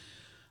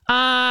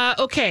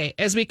 Okay,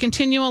 as we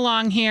continue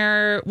along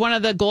here, one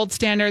of the gold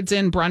standards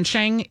in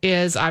brunching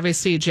is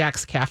obviously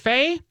Jack's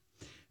Cafe.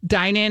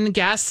 Dine-in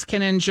guests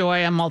can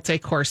enjoy a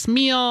multi-course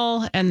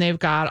meal, and they've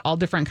got all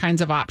different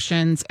kinds of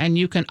options, and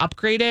you can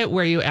upgrade it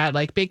where you add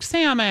like baked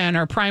salmon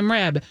or prime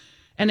rib.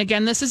 And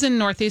again, this is in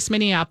Northeast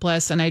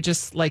Minneapolis, and I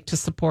just like to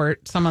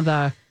support some of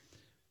the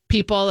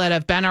people that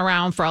have been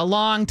around for a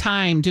long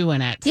time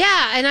doing it.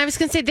 Yeah, and I was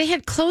going to say they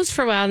had closed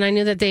for a while, and I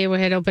knew that they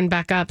had opened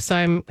back up, so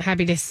I'm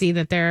happy to see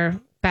that they're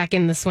back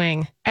in the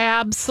swing.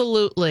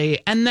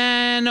 Absolutely. And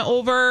then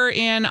over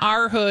in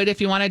our hood,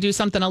 if you want to do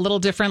something a little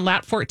different,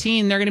 Lat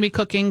 14, they're going to be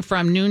cooking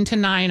from noon to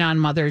 9 on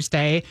Mother's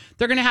Day.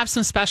 They're going to have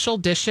some special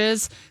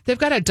dishes. They've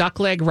got a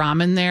duck leg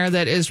ramen there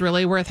that is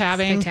really worth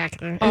having.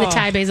 Spectacular. And the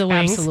Thai basil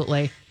wings.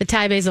 Absolutely. The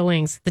Thai basil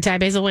wings. The Thai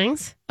basil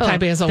wings? Thai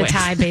basil wings. The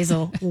Thai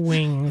basil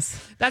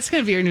wings. That's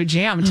going to be your new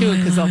jam, too,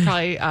 because they'll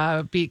probably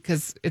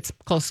because it's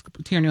close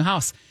to your new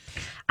house.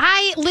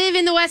 I live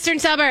in the western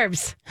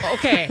suburbs.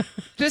 Okay,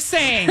 just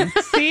saying.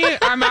 See,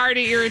 I'm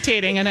already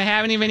irritating, and I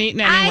haven't even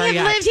eaten anywhere I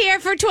yet. have lived here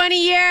for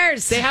 20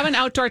 years. They have an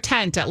outdoor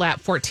tent at Lap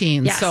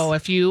 14. Yes. So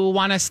if you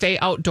want to stay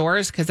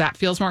outdoors because that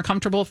feels more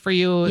comfortable for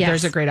you, Yes.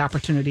 there's a great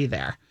opportunity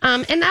there.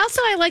 And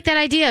also, I like that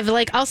idea of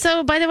like,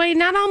 also, by the way,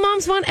 not all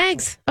moms want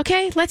eggs.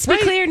 Okay, let's be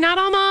clear. Not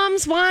all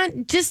moms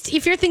want just,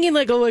 if you're thinking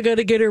like, oh, I got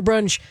to get her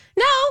brunch.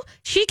 No,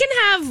 she can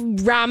have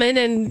ramen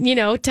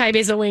and, Thai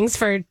basil wings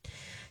for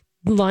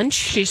lunch.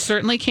 She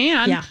certainly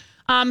can. Yeah.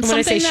 When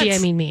I say she, I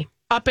mean me.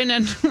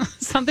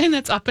 Something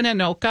that's up in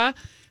Anoka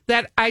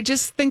that I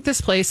just think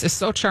this place is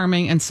so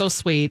charming and so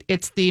sweet.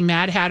 It's the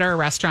Mad Hatter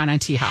Restaurant and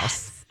Tea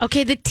House.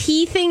 Okay, the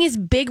tea thing is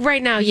big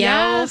right now.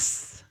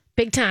 Yes.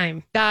 Big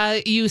time.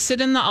 You sit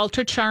in the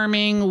ultra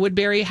charming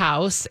Woodbury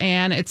House,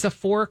 and it's a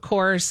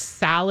 4-course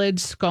salad,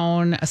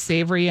 scone, a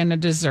savory, and a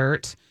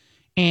dessert.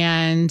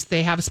 And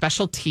they have a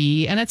special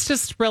tea, and it's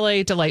just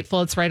really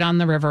delightful. It's right on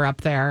the river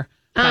up there.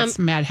 That's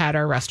Mad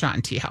Hatter Restaurant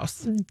and Tea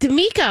House.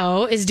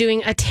 D'Amico is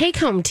doing a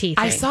take-home tea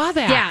thing. I saw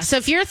that. Yeah, so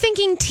if you're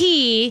thinking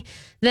tea,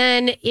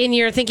 then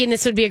you're thinking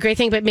this would be a great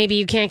thing, but maybe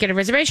you can't get a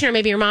reservation, or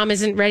maybe your mom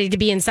isn't ready to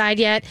be inside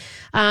yet.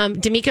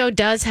 D'Amico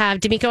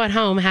at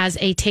Home has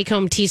a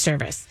take-home tea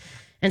service.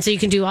 And so you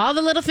can do all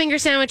the little finger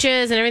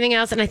sandwiches and everything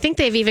else. And I think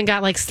they've even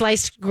got like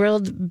sliced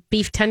grilled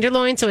beef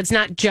tenderloin. So it's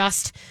not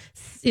just,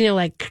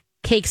 like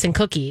cakes and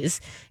cookies.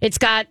 It's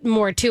got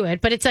more to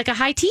it, but it's like a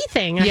high tea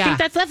thing. I think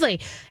that's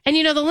lovely. And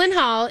the Lynn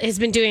Hall has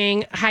been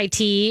doing high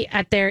tea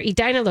at their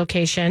Edina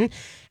location.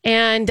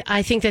 And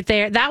I think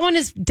that one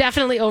is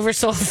definitely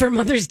oversold for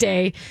Mother's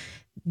Day.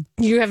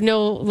 You have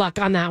no luck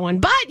on that one,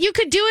 but you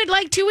could do it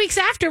like 2 weeks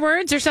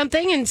afterwards or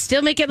something and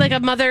still make it like a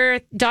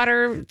mother,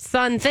 daughter,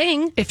 son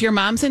thing. If your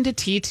mom's into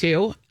tea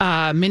too,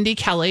 Mindy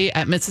Kelly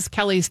at Mrs.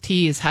 Kelly's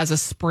Teas has a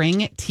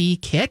spring tea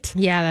kit.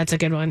 Yeah, that's a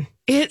good one.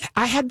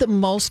 I had the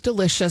most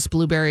delicious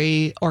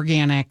blueberry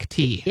organic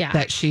tea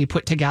that she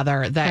put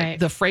together.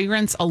 The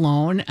fragrance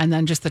alone and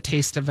then just the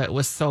taste of it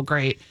was so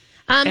great.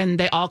 And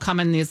they all come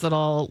in these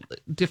little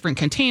different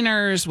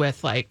containers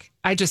with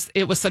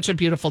it was such a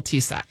beautiful tea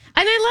set.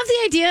 And I love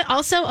the idea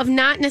also of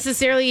not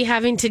necessarily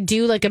having to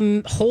do like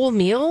a whole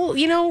meal,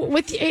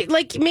 with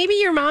like maybe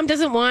your mom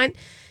doesn't want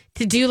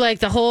to do like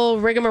the whole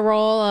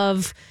rigmarole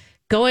of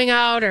going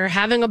out or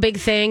having a big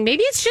thing.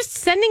 Maybe it's just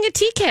sending a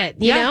tea kit,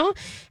 you know?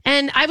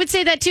 And I would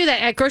say that too,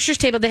 that at Grocer's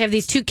Table, they have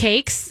these 2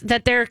 cakes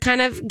that they're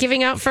kind of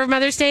giving out for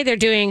Mother's Day. They're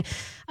doing,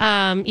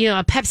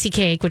 a Pepsi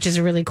cake, which is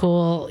a really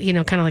cool, kind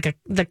of like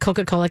the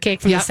Coca-Cola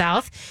cake from the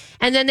South.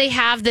 And then they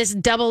have this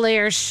double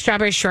layer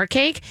strawberry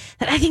shortcake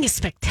that I think is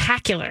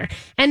spectacular.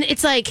 And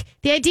it's like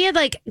the idea,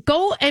 like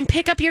go and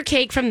pick up your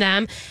cake from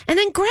them and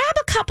then grab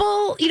a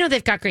couple,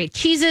 they've got great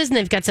cheeses and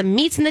they've got some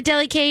meats in the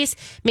deli case.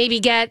 Maybe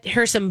get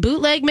her some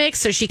bootleg mix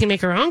so she can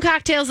make her own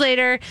cocktails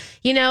later.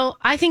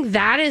 I think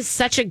that is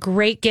such a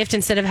great gift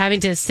instead of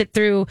having to sit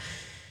through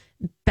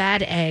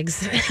bad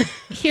eggs.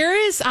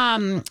 Here's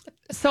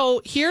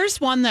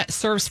one that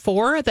serves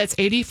 4 that's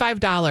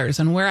 $85.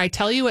 And where I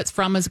tell you it's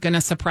from is going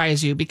to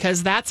surprise you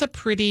because that's a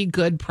pretty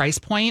good price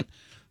point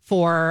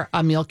for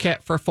a meal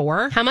kit for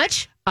 4. How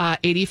much?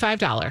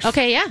 $85.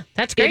 Okay, yeah,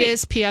 that's great. It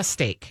is PS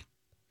Steak.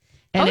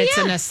 And it's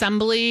an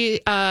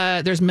assembly.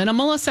 There's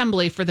minimal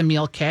assembly for the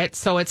meal kit.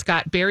 So it's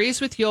got berries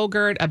with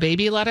yogurt, a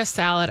baby lettuce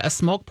salad, a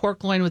smoked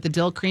pork loin with a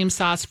dill cream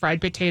sauce, fried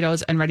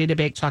potatoes, and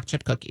ready-to-bake chocolate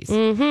chip cookies.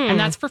 Mm-hmm. And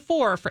that's for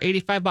 4 for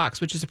 $85,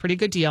 which is a pretty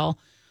good deal.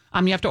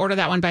 You have to order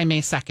that one by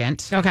May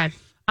 2nd. Okay.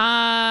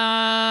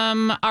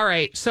 All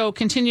right. So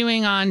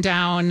continuing on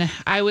down,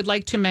 I would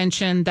like to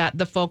mention that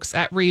the folks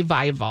at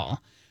Revival,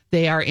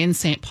 they are in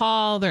St.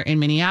 Paul, they're in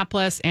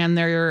Minneapolis, and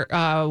they're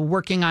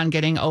working on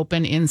getting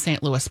open in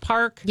St. Louis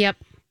Park. Yep.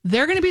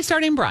 They're going to be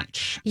starting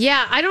brunch.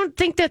 Yeah, I don't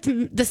think that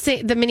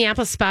the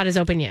Minneapolis spot is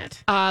open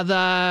yet.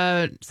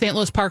 The St.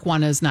 Louis Park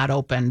one is not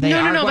open. They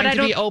are going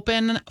to be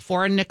open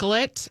for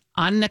Nicollet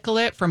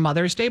for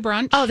Mother's Day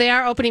brunch. Oh, they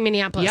are opening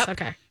Minneapolis. Yep.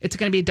 Okay. It's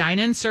going to be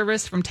dine-in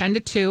service from 10 to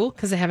 2.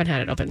 Because they haven't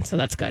had it open, so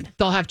that's good.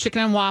 They'll have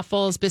chicken and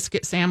waffles,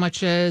 biscuit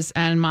sandwiches,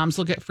 and moms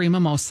will get free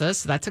mimosas.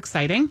 So that's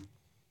exciting.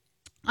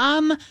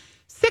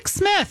 Six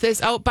Smith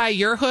is out by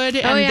your hood,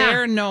 and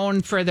they're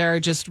known for their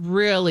just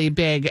really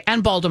big,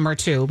 and Baltimore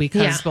too,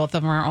 because both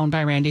of them are owned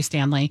by Randy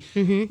Stanley.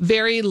 Mm-hmm.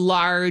 Very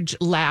large,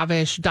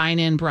 lavish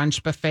dine-in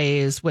brunch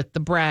buffets with the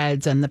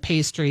breads and the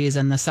pastries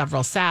and the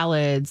several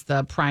salads,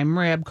 the prime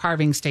rib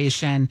carving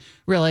station.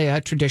 Really a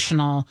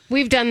traditional.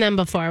 We've done them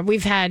before.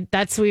 We've gone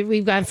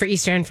for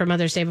Easter and for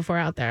Mother's Day before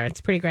out there.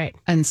 It's pretty great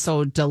and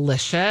so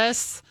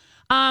delicious.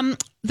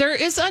 There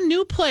is a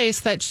new place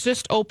that's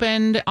just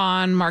opened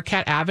on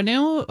Marquette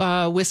Avenue,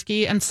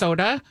 Whiskey and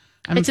Soda.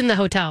 It's in the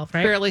hotel,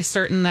 right? Fairly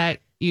certain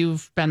that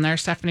you've been there,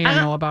 Stephanie, or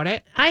know about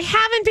it. I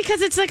haven't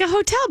because it's like a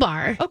hotel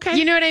bar. Okay.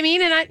 You know what I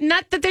mean? And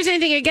not that there's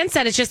anything against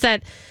that. It's just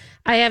that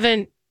I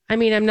haven't. I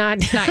mean, I'm not.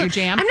 Not your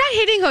jam? I'm not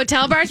hitting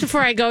hotel bars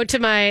before I go to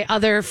my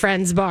other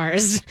friends'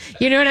 bars.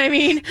 You know what I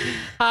mean?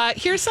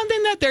 Here's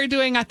something that they're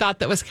doing I thought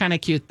that was kind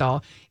of cute,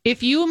 though.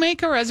 If you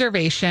make a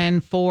reservation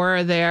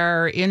for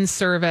their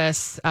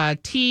in-service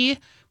tea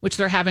which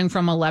they're having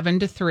from 11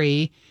 to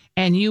 3,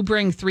 and you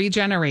bring 3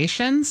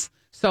 generations.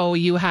 So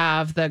you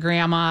have the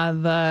grandma,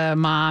 the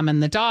mom,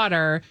 and the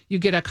daughter. You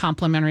get a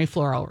complimentary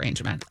floral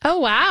arrangement. Oh,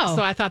 wow.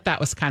 So I thought that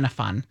was kind of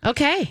fun.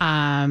 Okay.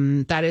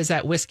 That is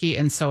at Whiskey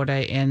and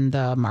Soda in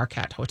the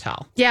Marquette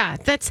Hotel. Yeah,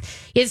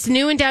 it's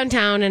new in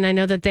downtown, and I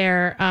know that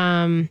they're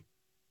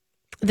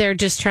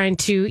just trying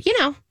to,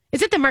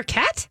 is it the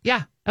Marquette?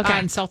 Yeah. Okay.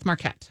 In South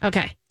Marquette.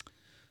 Okay.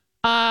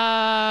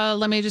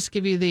 Let me just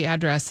give you the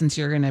address since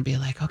you're going to be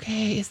like,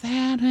 okay, is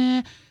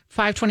that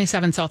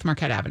 527 South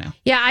Marquette Avenue?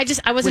 Yeah,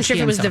 I wasn't sure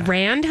if it was the Soda.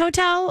 Rand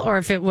Hotel or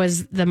if it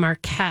was the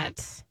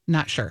Marquette.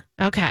 Not sure.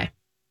 Okay.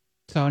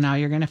 So now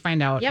you're going to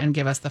find out and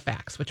give us the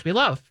facts, which we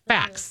love.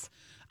 Facts.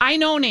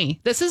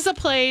 Ainoni. This is a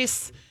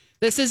place.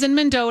 This is in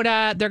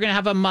Mendota. They're going to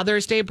have a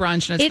Mother's Day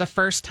brunch, and it's the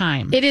first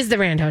time. It is the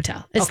Rand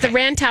Hotel. It's the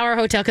Rand Tower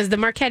Hotel because the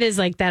Marquette is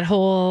like that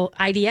whole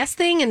IDS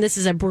thing, and this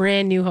is a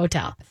brand new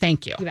hotel.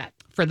 Thank you,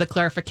 for the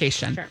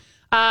clarification. Sure.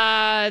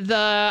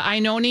 The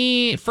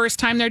Ainoni, first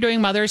time they're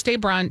doing Mother's Day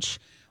brunch.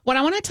 What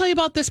I want to tell you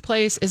about this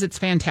place is it's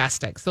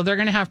fantastic. So they're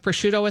going to have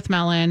prosciutto with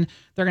melon.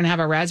 They're going to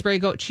have a raspberry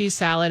goat cheese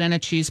salad and a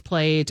cheese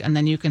plate. And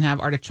then you can have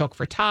artichoke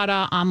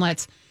frittata,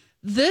 omelets.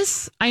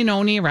 This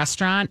Ainoni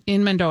restaurant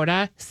in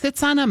Mendota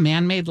sits on a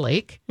man-made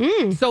lake.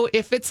 So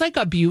if it's like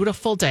a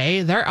beautiful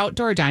day, their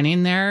outdoor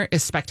dining there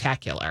is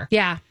spectacular.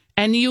 Yeah.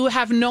 And you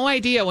have no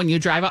idea when you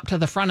drive up to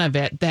the front of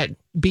it that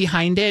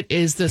behind it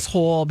is this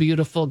whole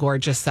beautiful,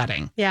 gorgeous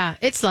setting. Yeah,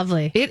 it's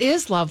lovely. It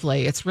is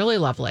lovely. It's really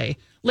lovely.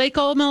 Lake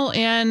O'Mill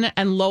Inn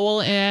and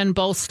Lowell Inn,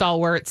 both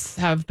stalwarts,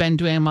 have been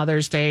doing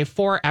Mother's Day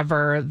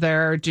forever.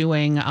 They're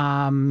doing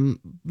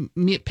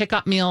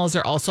pickup meals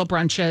or also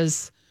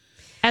brunches.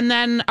 And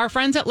then our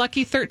friends at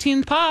Lucky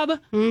 13 Pub,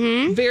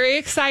 very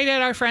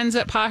excited. Our friends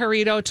at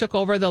Pajarito took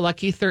over the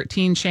Lucky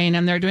 13 chain,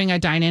 and they're doing a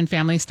dine-in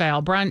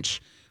family-style brunch.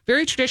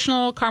 Very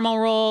traditional caramel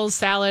rolls,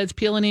 salads,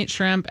 peel and eat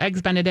shrimp,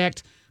 eggs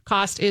Benedict.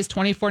 Cost is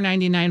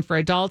 $24.99 for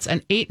adults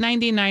and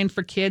 $8.99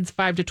 for kids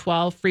 5 to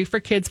 12, free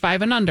for kids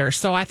 5 and under.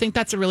 So I think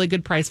that's a really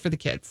good price for the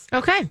kids.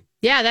 Okay.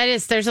 Yeah, that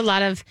is. There's a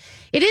lot of,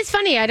 it is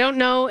funny. I don't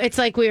know. It's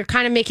like we're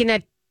kind of making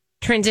that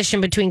transition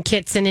between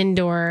kits and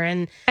indoor.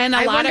 And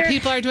a lot of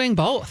people are doing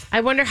both.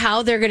 I wonder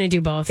how they're going to do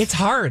both. It's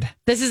hard.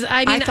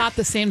 I thought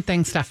the same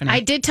thing, Stephanie.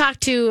 I've been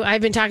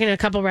talking to a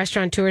couple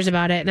restaurateurs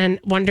about it and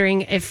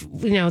wondering if,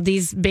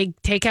 these big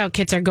takeout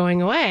kits are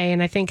going away.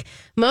 And I think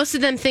most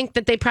of them think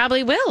that they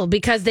probably will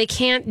because they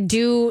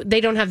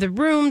don't have the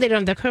room, they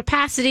don't have the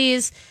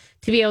capacities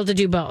to be able to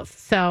do both.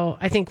 So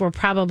I think we're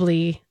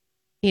probably,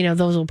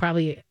 those will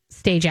probably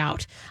stage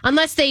out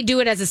unless they do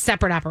it as a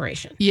separate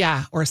operation.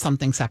 Yeah, or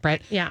something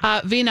separate. Yeah.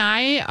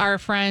 Vinay, our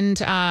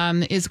friend,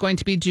 is going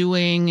to be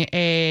doing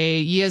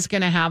he is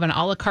going to have an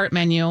a la carte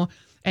menu,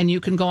 and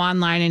you can go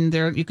online and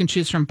there you can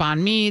choose from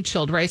banh mi,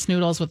 chilled rice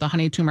noodles with a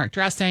honey turmeric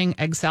dressing,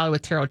 egg salad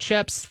with taro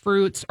chips,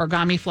 fruits,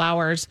 origami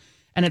flowers,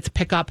 and it's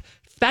pickup.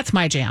 That's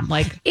my jam.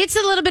 Like, it's a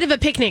little bit of a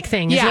picnic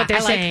thing, is what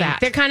they're saying. Like that.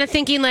 They're kind of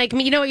thinking, like,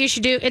 you know what you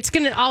should do? It's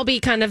going to all be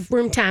kind of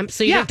room temp,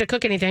 so you don't have to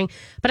cook anything.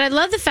 But I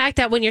love the fact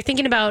that when you're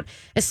thinking about,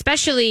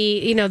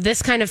 especially,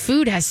 this kind of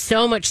food has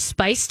so much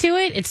spice to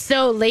it. It's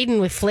so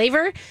laden with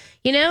flavor,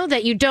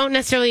 that you don't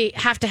necessarily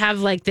have to have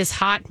like this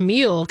hot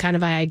meal kind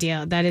of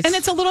idea. And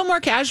it's a little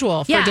more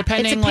casual for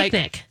depending. It's a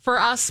picnic. Like for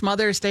us,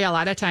 Mother's Day a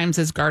lot of times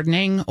is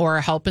gardening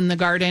or help in the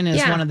garden is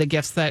one of the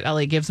gifts that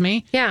Ellie gives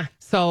me. Yeah.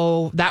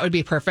 So that would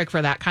be perfect for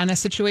that kind of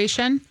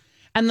situation.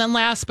 And then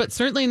last but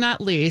certainly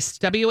not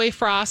least, WA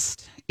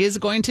Frost is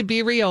going to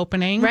be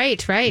reopening.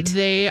 Right.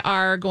 They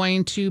are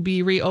going to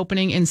be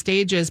reopening in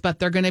stages, but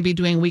they're going to be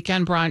doing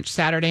weekend brunch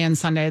Saturday and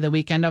Sunday, the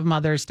weekend of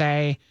Mother's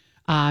Day,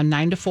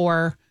 9 to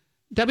 4.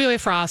 WA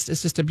Frost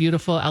is just a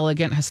beautiful,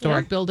 elegant,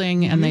 historic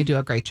building, and they do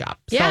a great job.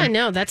 Yeah,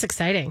 no, that's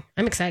exciting.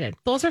 I'm excited.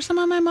 Those are some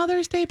of my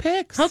Mother's Day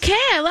picks. Okay,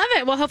 I love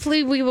it. Well,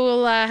 hopefully we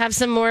will have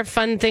some more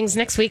fun things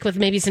next week with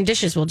maybe some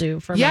dishes we'll do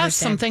for Mother's Day. Yes,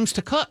 some things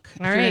to cook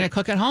if you're right. going to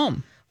cook at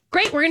home.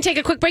 Great. We're going to take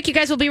a quick break. You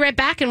guys will be right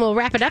back, and we'll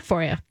wrap it up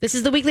for you. This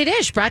is the Weekly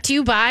Dish, brought to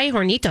you by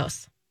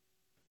Hornitos.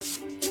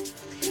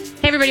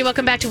 Hey, everybody.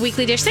 Welcome back to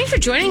Weekly Dish. Thanks for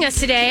joining us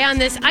today on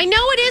this. I know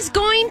it is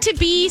going to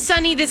be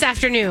sunny this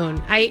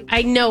afternoon.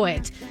 I know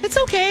it. It's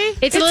okay.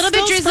 It's a little bit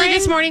still drizzly spring.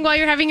 this morning while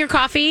you're having your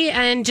coffee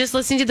and just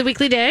listening to the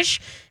Weekly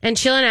Dish and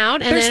chilling out.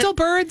 And There's then still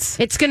birds.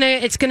 It's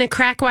gonna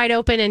crack wide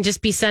open and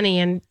just be sunny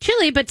and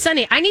chilly, but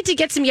sunny. I need to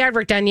get some yard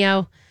work done,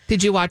 yo.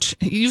 Did you watch?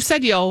 You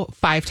said yo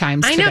 5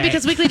 times I know, today.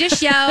 because Weekly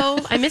Dish, yo.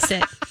 I miss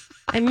it.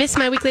 I miss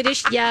my Weekly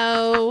Dish,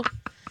 yo.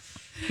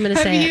 I'm going to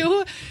say Have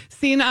you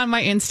seen on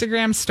my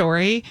Instagram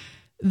story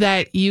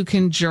that you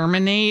can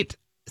germinate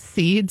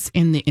seeds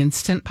in the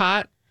Instant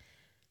Pot?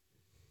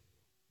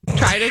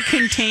 Try to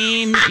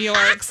contain your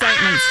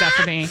excitement,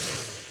 Stephanie.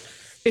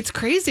 It's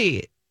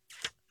crazy.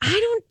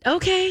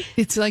 Okay.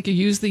 It's like you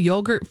use the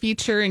yogurt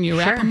feature and you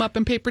wrap them up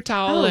in paper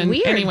towel. Oh, and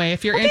weird. Anyway,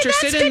 if you're Okay,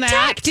 interested that's in good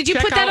that, tech. Did you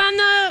check put that out- on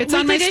the It's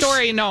on Weekly my Dish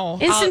story. No,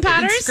 Instant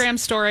Potters? Instagram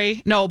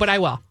story. No, but I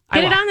will.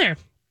 Get it on there.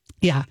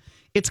 Yeah.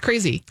 It's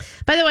crazy.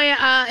 By the way,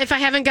 if I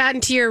haven't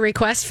gotten to your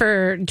request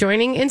for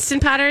joining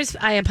Instant Potters,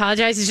 I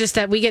apologize. It's just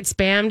that we get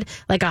spammed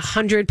like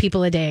 100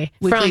 people a day.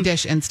 Weekly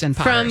Dish Instant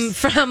Potters.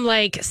 From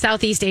like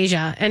Southeast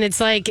Asia. And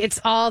it's like,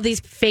 it's all these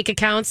fake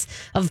accounts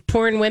of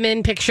porn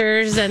women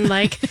pictures. And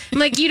like, I'm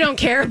like, you don't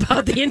care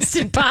about the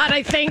Instant Pot,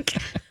 I think.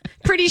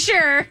 Pretty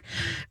sure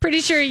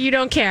you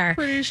don't care.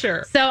 Pretty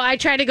sure. So I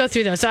try to go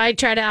through those. So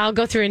I'll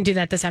go through and do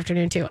that this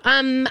afternoon too.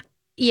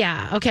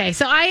 Yeah. Okay.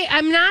 So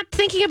I'm not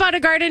thinking about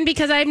a garden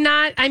because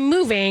I'm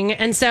moving.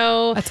 And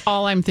so that's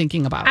all I'm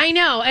thinking about. I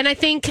know. And I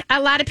think a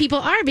lot of people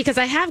are, because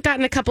I have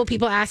gotten a couple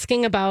people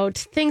asking about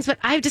things, but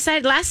I've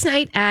decided last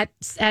night at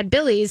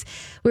Billy's,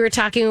 we were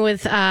talking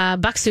with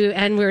Baksu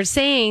and we were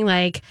saying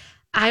like,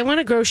 I want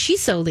to grow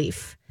shiso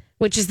leaf,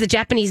 which is the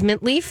Japanese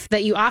mint leaf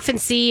that you often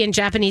see in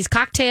Japanese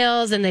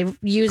cocktails and they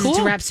use it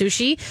to wrap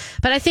sushi.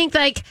 But I think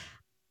like,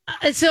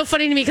 it's so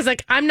funny to me because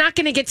like, I'm not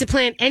going to get to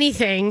plant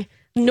anything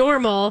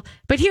normal,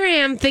 but here I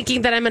am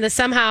thinking that I'm going to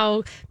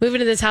somehow move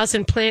into this house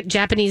and plant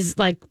Japanese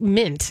like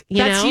mint.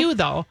 That's you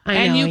though,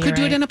 and you could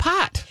do it in a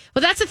pot.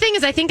 Well, that's the thing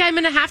is I think I'm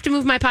going to have to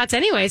move my pots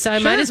anyway, so I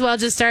might as well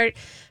just start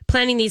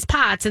planting these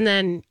pots and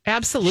then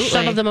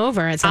shuttle them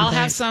over at some point.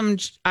 Have some.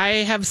 I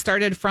have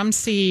started from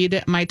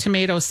seed my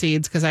tomato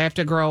seeds because I have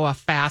to grow a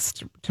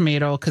fast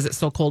tomato because it's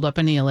so cold up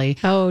in Ely.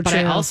 Oh, but true.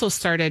 I also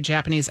started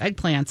Japanese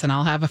eggplants, and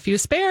I'll have a few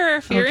spare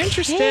if you're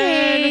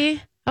interested.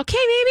 Okay,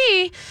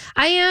 maybe.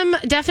 I am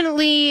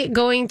definitely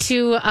going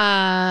to,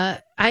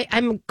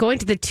 I'm going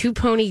to the Two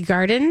Pony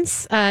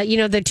Gardens,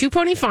 the Two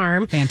Pony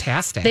Farm.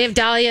 Fantastic. They have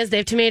dahlias, they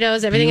have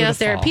tomatoes, everything else.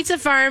 They're a Beautiful. pizza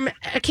farm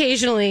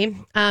occasionally.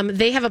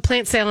 They have a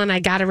plant sale and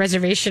I got a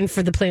reservation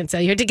for the plant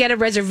sale. You had to get a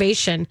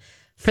reservation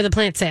for the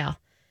plant sale.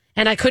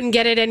 And I couldn't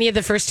get it any of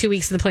the first 2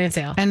 weeks of the plant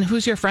sale. And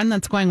who's your friend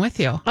that's going with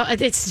you?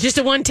 It's just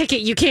a one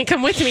ticket. You can't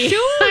come with me. Shoot.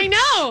 I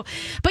know,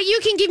 but you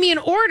can give me an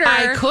order.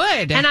 I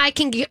could, and I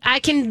can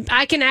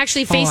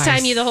actually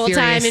FaceTime you the whole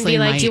time and be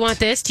like, "Do you want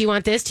this? Do you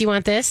want this? Do you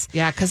want this?"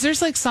 Yeah, because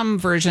there's like some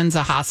versions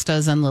of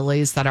hostas and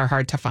lilies that are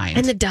hard to find.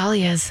 And the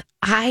dahlias.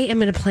 I am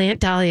going to plant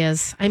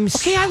dahlias. I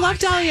love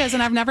dahlias,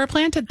 and I've never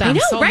planted them. I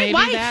know, so right? maybe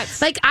Why? That's...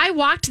 Like I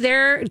walked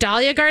their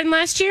dahlia garden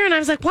last year, and I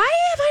was like, "Why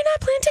have I not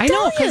planted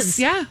dahlias?"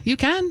 Yeah, you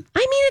can. I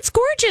mean, it's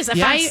gorgeous.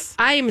 Yes.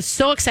 I am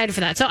so excited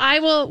for that. So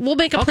we'll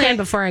make a plan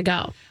before I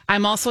go.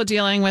 I'm also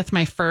dealing with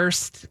my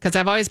first, because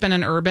I've always been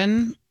an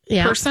urban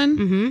person.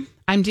 Mm-hmm.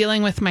 I'm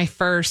dealing with my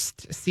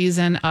first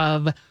season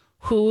of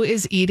who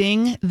is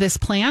eating this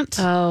plant.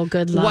 Oh,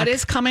 good luck. What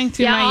is coming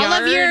through my yard.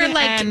 All of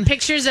your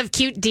pictures of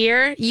cute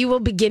deer, you will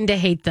begin to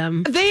hate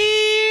them.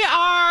 They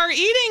are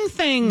eating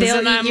things.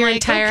 They'll eat your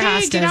entire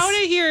hostas. Get out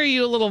of here,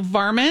 you little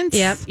varmints.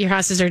 Yep, your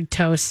hostas are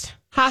toast.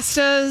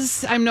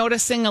 Hostas, I'm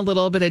noticing a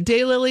little bit of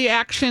daylily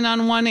action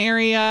on one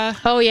area.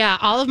 Oh, yeah.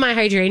 All of my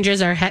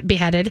hydrangeas are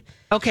beheaded.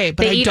 Okay,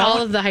 but they eat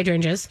all of the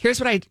hydrangeas.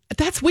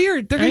 That's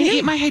weird. They're going to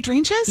eat my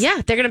hydrangeas?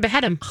 Yeah, they're going to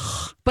behead them.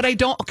 But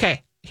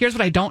here's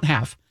what I don't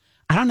have.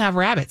 I don't have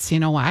rabbits. You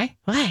know why?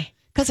 Why?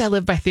 Because I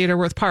live by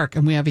Theodore-Worth Park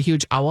and we have a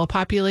huge owl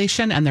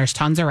population and there's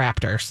tons of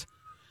raptors.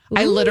 Ooh.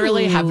 I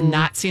literally have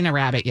not seen a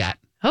rabbit yet.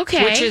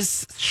 Okay. Which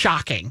is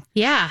shocking.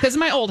 Yeah. Because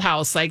my old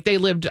house, they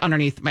lived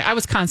underneath I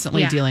was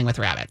constantly dealing with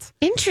rabbits.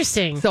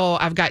 Interesting. So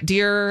I've got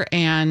deer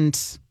and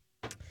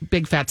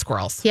big fat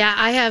squirrels. Yeah,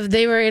 I have.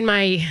 They were in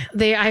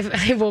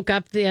I woke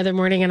up the other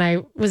morning and I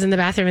was in the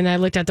bathroom and I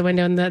looked out the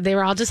window and they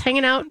were all just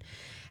hanging out,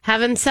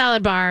 having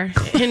salad bar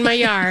in my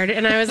yard.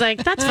 And I was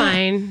like, that's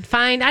fine.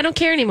 Fine. I don't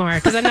care anymore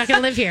because I'm not going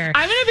to live here.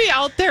 I'm going to be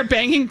out there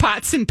banging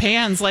pots and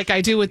pans like I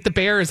do with the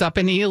bears up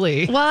in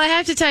Ely. Well, I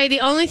have to tell you,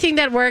 the only thing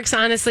that works,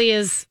 honestly,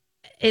 is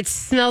it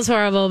smells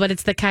horrible, but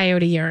it's the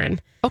coyote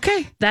urine.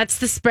 Okay. That's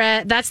the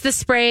spray. That's the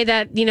spray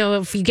that,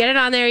 if you get it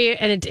on there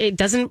and it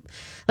doesn't,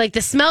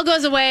 the smell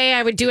goes away.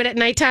 I would do it at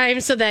nighttime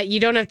so that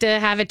you don't have to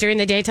have it during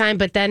the daytime,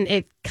 but then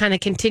it kind of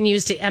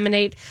continues to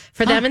emanate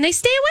for them and they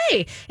stay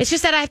away. It's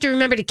just that I have to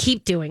remember to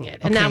keep doing it.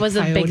 And that was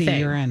a big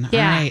thing. Urine.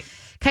 Yeah. All right.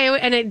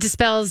 Coyote, and it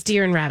dispels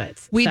deer and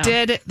rabbits.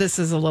 This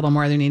is a little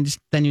more than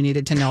you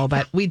needed to know,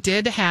 but we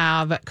did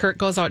have, Kurt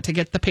goes out to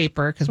get the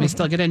paper because we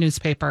still get a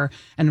newspaper,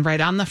 and right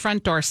on the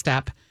front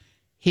doorstep,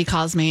 he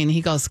calls me and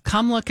he goes,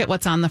 "Come look at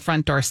what's on the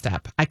front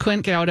doorstep." I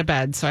couldn't get out of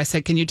bed, so I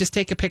said, "Can you just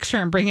take a picture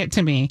and bring it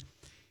to me?"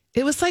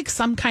 It was like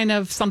some kind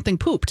of something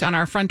pooped on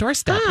our front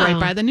doorstep right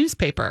by the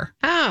newspaper.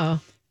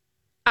 Oh.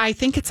 I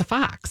think it's a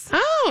fox.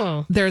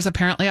 Oh. There's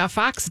apparently a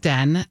fox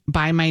den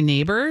by my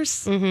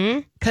neighbors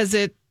because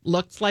it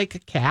looked like a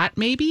cat,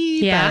 maybe.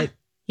 Yeah. But,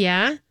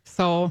 yeah.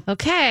 So.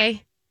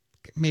 Okay.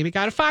 Maybe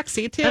got a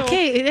foxy too.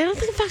 Okay. I don't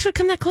think a fox would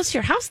come that close to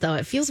your house, though.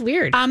 It feels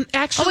weird.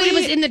 Actually. Oh, wait, it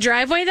was in the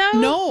driveway, though?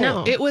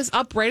 No. It was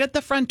up right at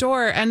the front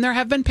door. And there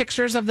have been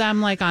pictures of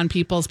them on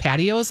people's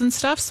patios and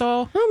stuff.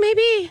 So. Oh,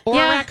 maybe.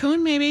 Or a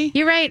raccoon, maybe.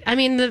 You're right. I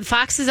mean, the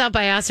foxes out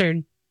by us are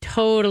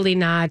totally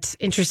not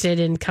interested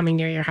in coming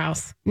near your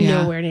house.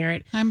 Yeah. Nowhere near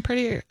it. I don't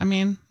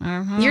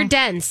know. You're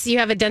dense. You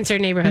have a denser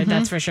neighborhood,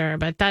 that's for sure.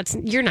 But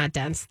you're not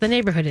dense. The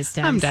neighborhood is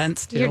dense. I'm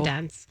dense, too. You're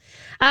dense.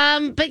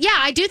 But yeah,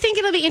 I do think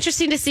it'll be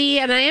interesting to see,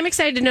 and I am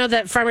excited to know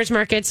that farmers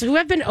markets, who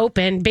have been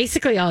open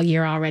basically all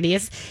year already,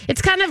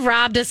 it's kind of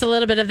robbed us a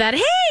little bit of that.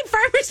 Hey,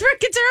 farmers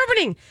markets are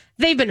opening.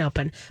 They've been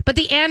open, but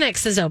the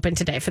Annex is open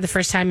today for the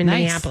first time in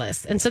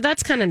Minneapolis, and so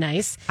that's kind of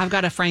nice. I've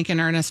got a Frank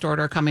and Ernest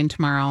order coming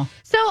tomorrow.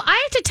 So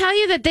I have to tell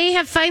you that they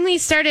have finally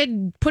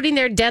started putting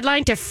their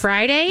deadline to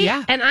Friday.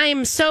 Yeah. And I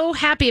am so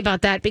happy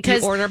about that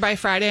because you order by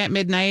Friday at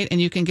midnight and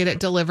you can get it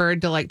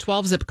delivered to like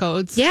 12 zip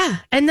codes. Yeah.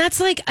 And that's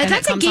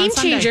that's a game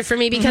changer for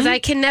me because I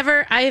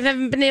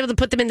haven't been able to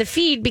put them in the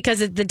feed because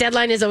the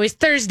deadline is always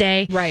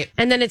Thursday. Right.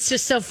 And then it's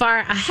just so far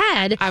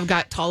ahead. I've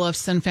got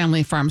Tollefson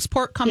Family Farms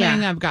pork coming.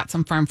 Yeah. I've got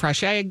some farm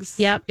fresh eggs.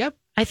 Yep.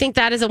 I think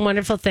that is a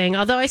wonderful thing.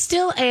 Although I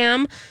still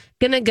am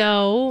going to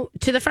go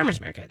to the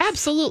farmer's market.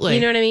 Absolutely. You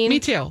know what I mean? Me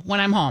too.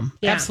 When I'm home.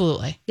 Yeah.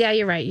 Absolutely. Yeah,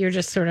 you're right. You're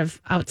just sort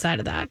of outside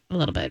of that a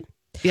little bit.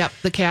 Yep.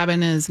 The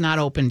cabin is not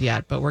opened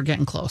yet, but we're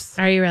getting close.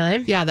 Are you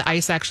really? Yeah. The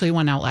ice actually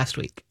went out last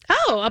week.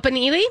 Oh, up in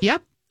Ely?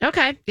 Yep.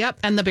 Okay. Yep.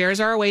 And the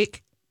bears are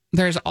awake.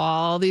 There's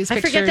all these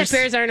pictures. I forget that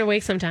bears aren't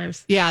awake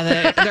sometimes.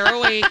 Yeah. They're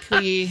awake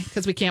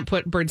because we can't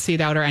put bird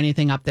seed out or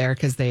anything up there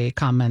because they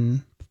come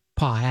and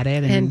paw at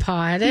it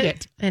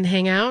and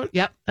hang out.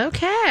 Yep.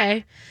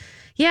 Okay.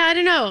 Yeah, I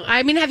don't know.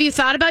 I mean, have you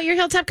thought about your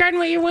hilltop garden,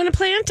 what you want to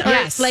plant? Or,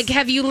 yes.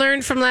 have you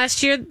learned from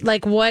last year,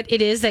 what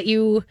it is that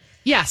you...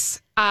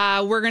 Yes.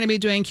 We're going to be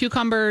doing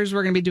cucumbers.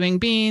 We're going to be doing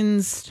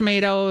beans,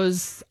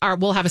 tomatoes.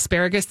 We'll have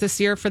asparagus this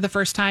year for the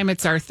first time.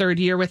 It's our third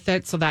year with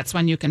it, so that's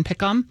when you can pick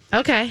them.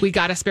 Okay. We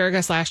got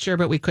asparagus last year,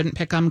 but we couldn't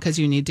pick them because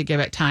you need to give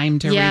it time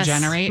to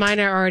regenerate. Mine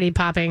are already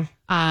popping.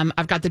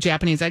 I've got the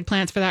Japanese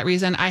eggplants for that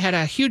reason. I had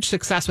a huge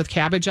success with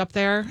cabbage up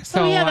there,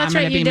 so that's I'm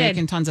going right, to be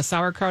making tons of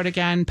sauerkraut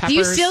again. Peppers. Do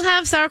you still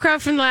have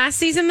sauerkraut from last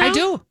season, though? I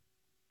do.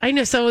 I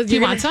know. So do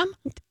you want some?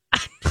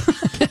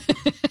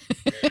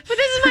 But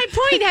this is my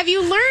point. Have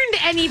you learned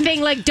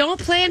anything? Don't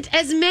plant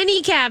as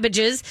many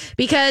cabbages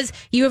because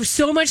you have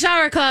so much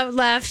sauerkraut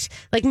left.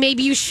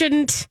 Maybe you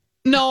shouldn't.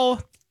 No.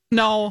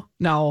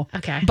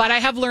 Okay. But I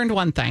have learned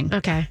one thing.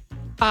 Okay.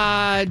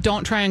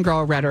 Don't try and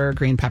grow red or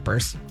green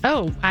peppers.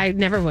 Oh, I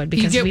never would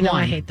because we know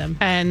I hate them.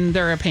 And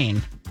they're a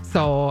pain.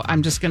 So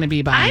I'm just going to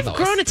be buying those. I've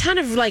grown a ton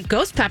of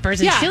ghost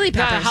peppers and chili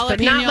peppers, but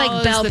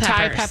not bell peppers. The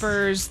Thai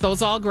peppers,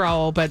 those all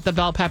grow, but the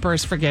bell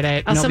peppers, forget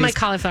it. Also, my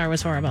cauliflower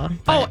was horrible.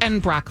 Oh,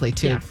 and broccoli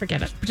too. Yeah,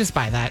 forget it. Just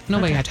buy that.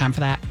 Nobody got time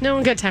for that. No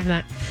one got time for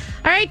that.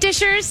 All right,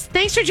 Dishers,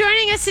 thanks for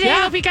joining us today.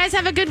 I hope you guys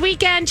have a good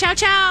weekend. Ciao,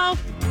 ciao.